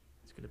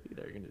 It's gonna be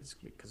there. Because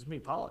it's gonna be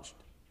polished.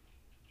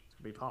 It's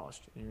gonna be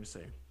polished, and you're gonna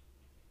say,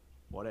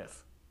 "What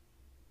if?"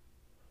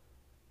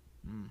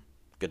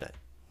 Good night.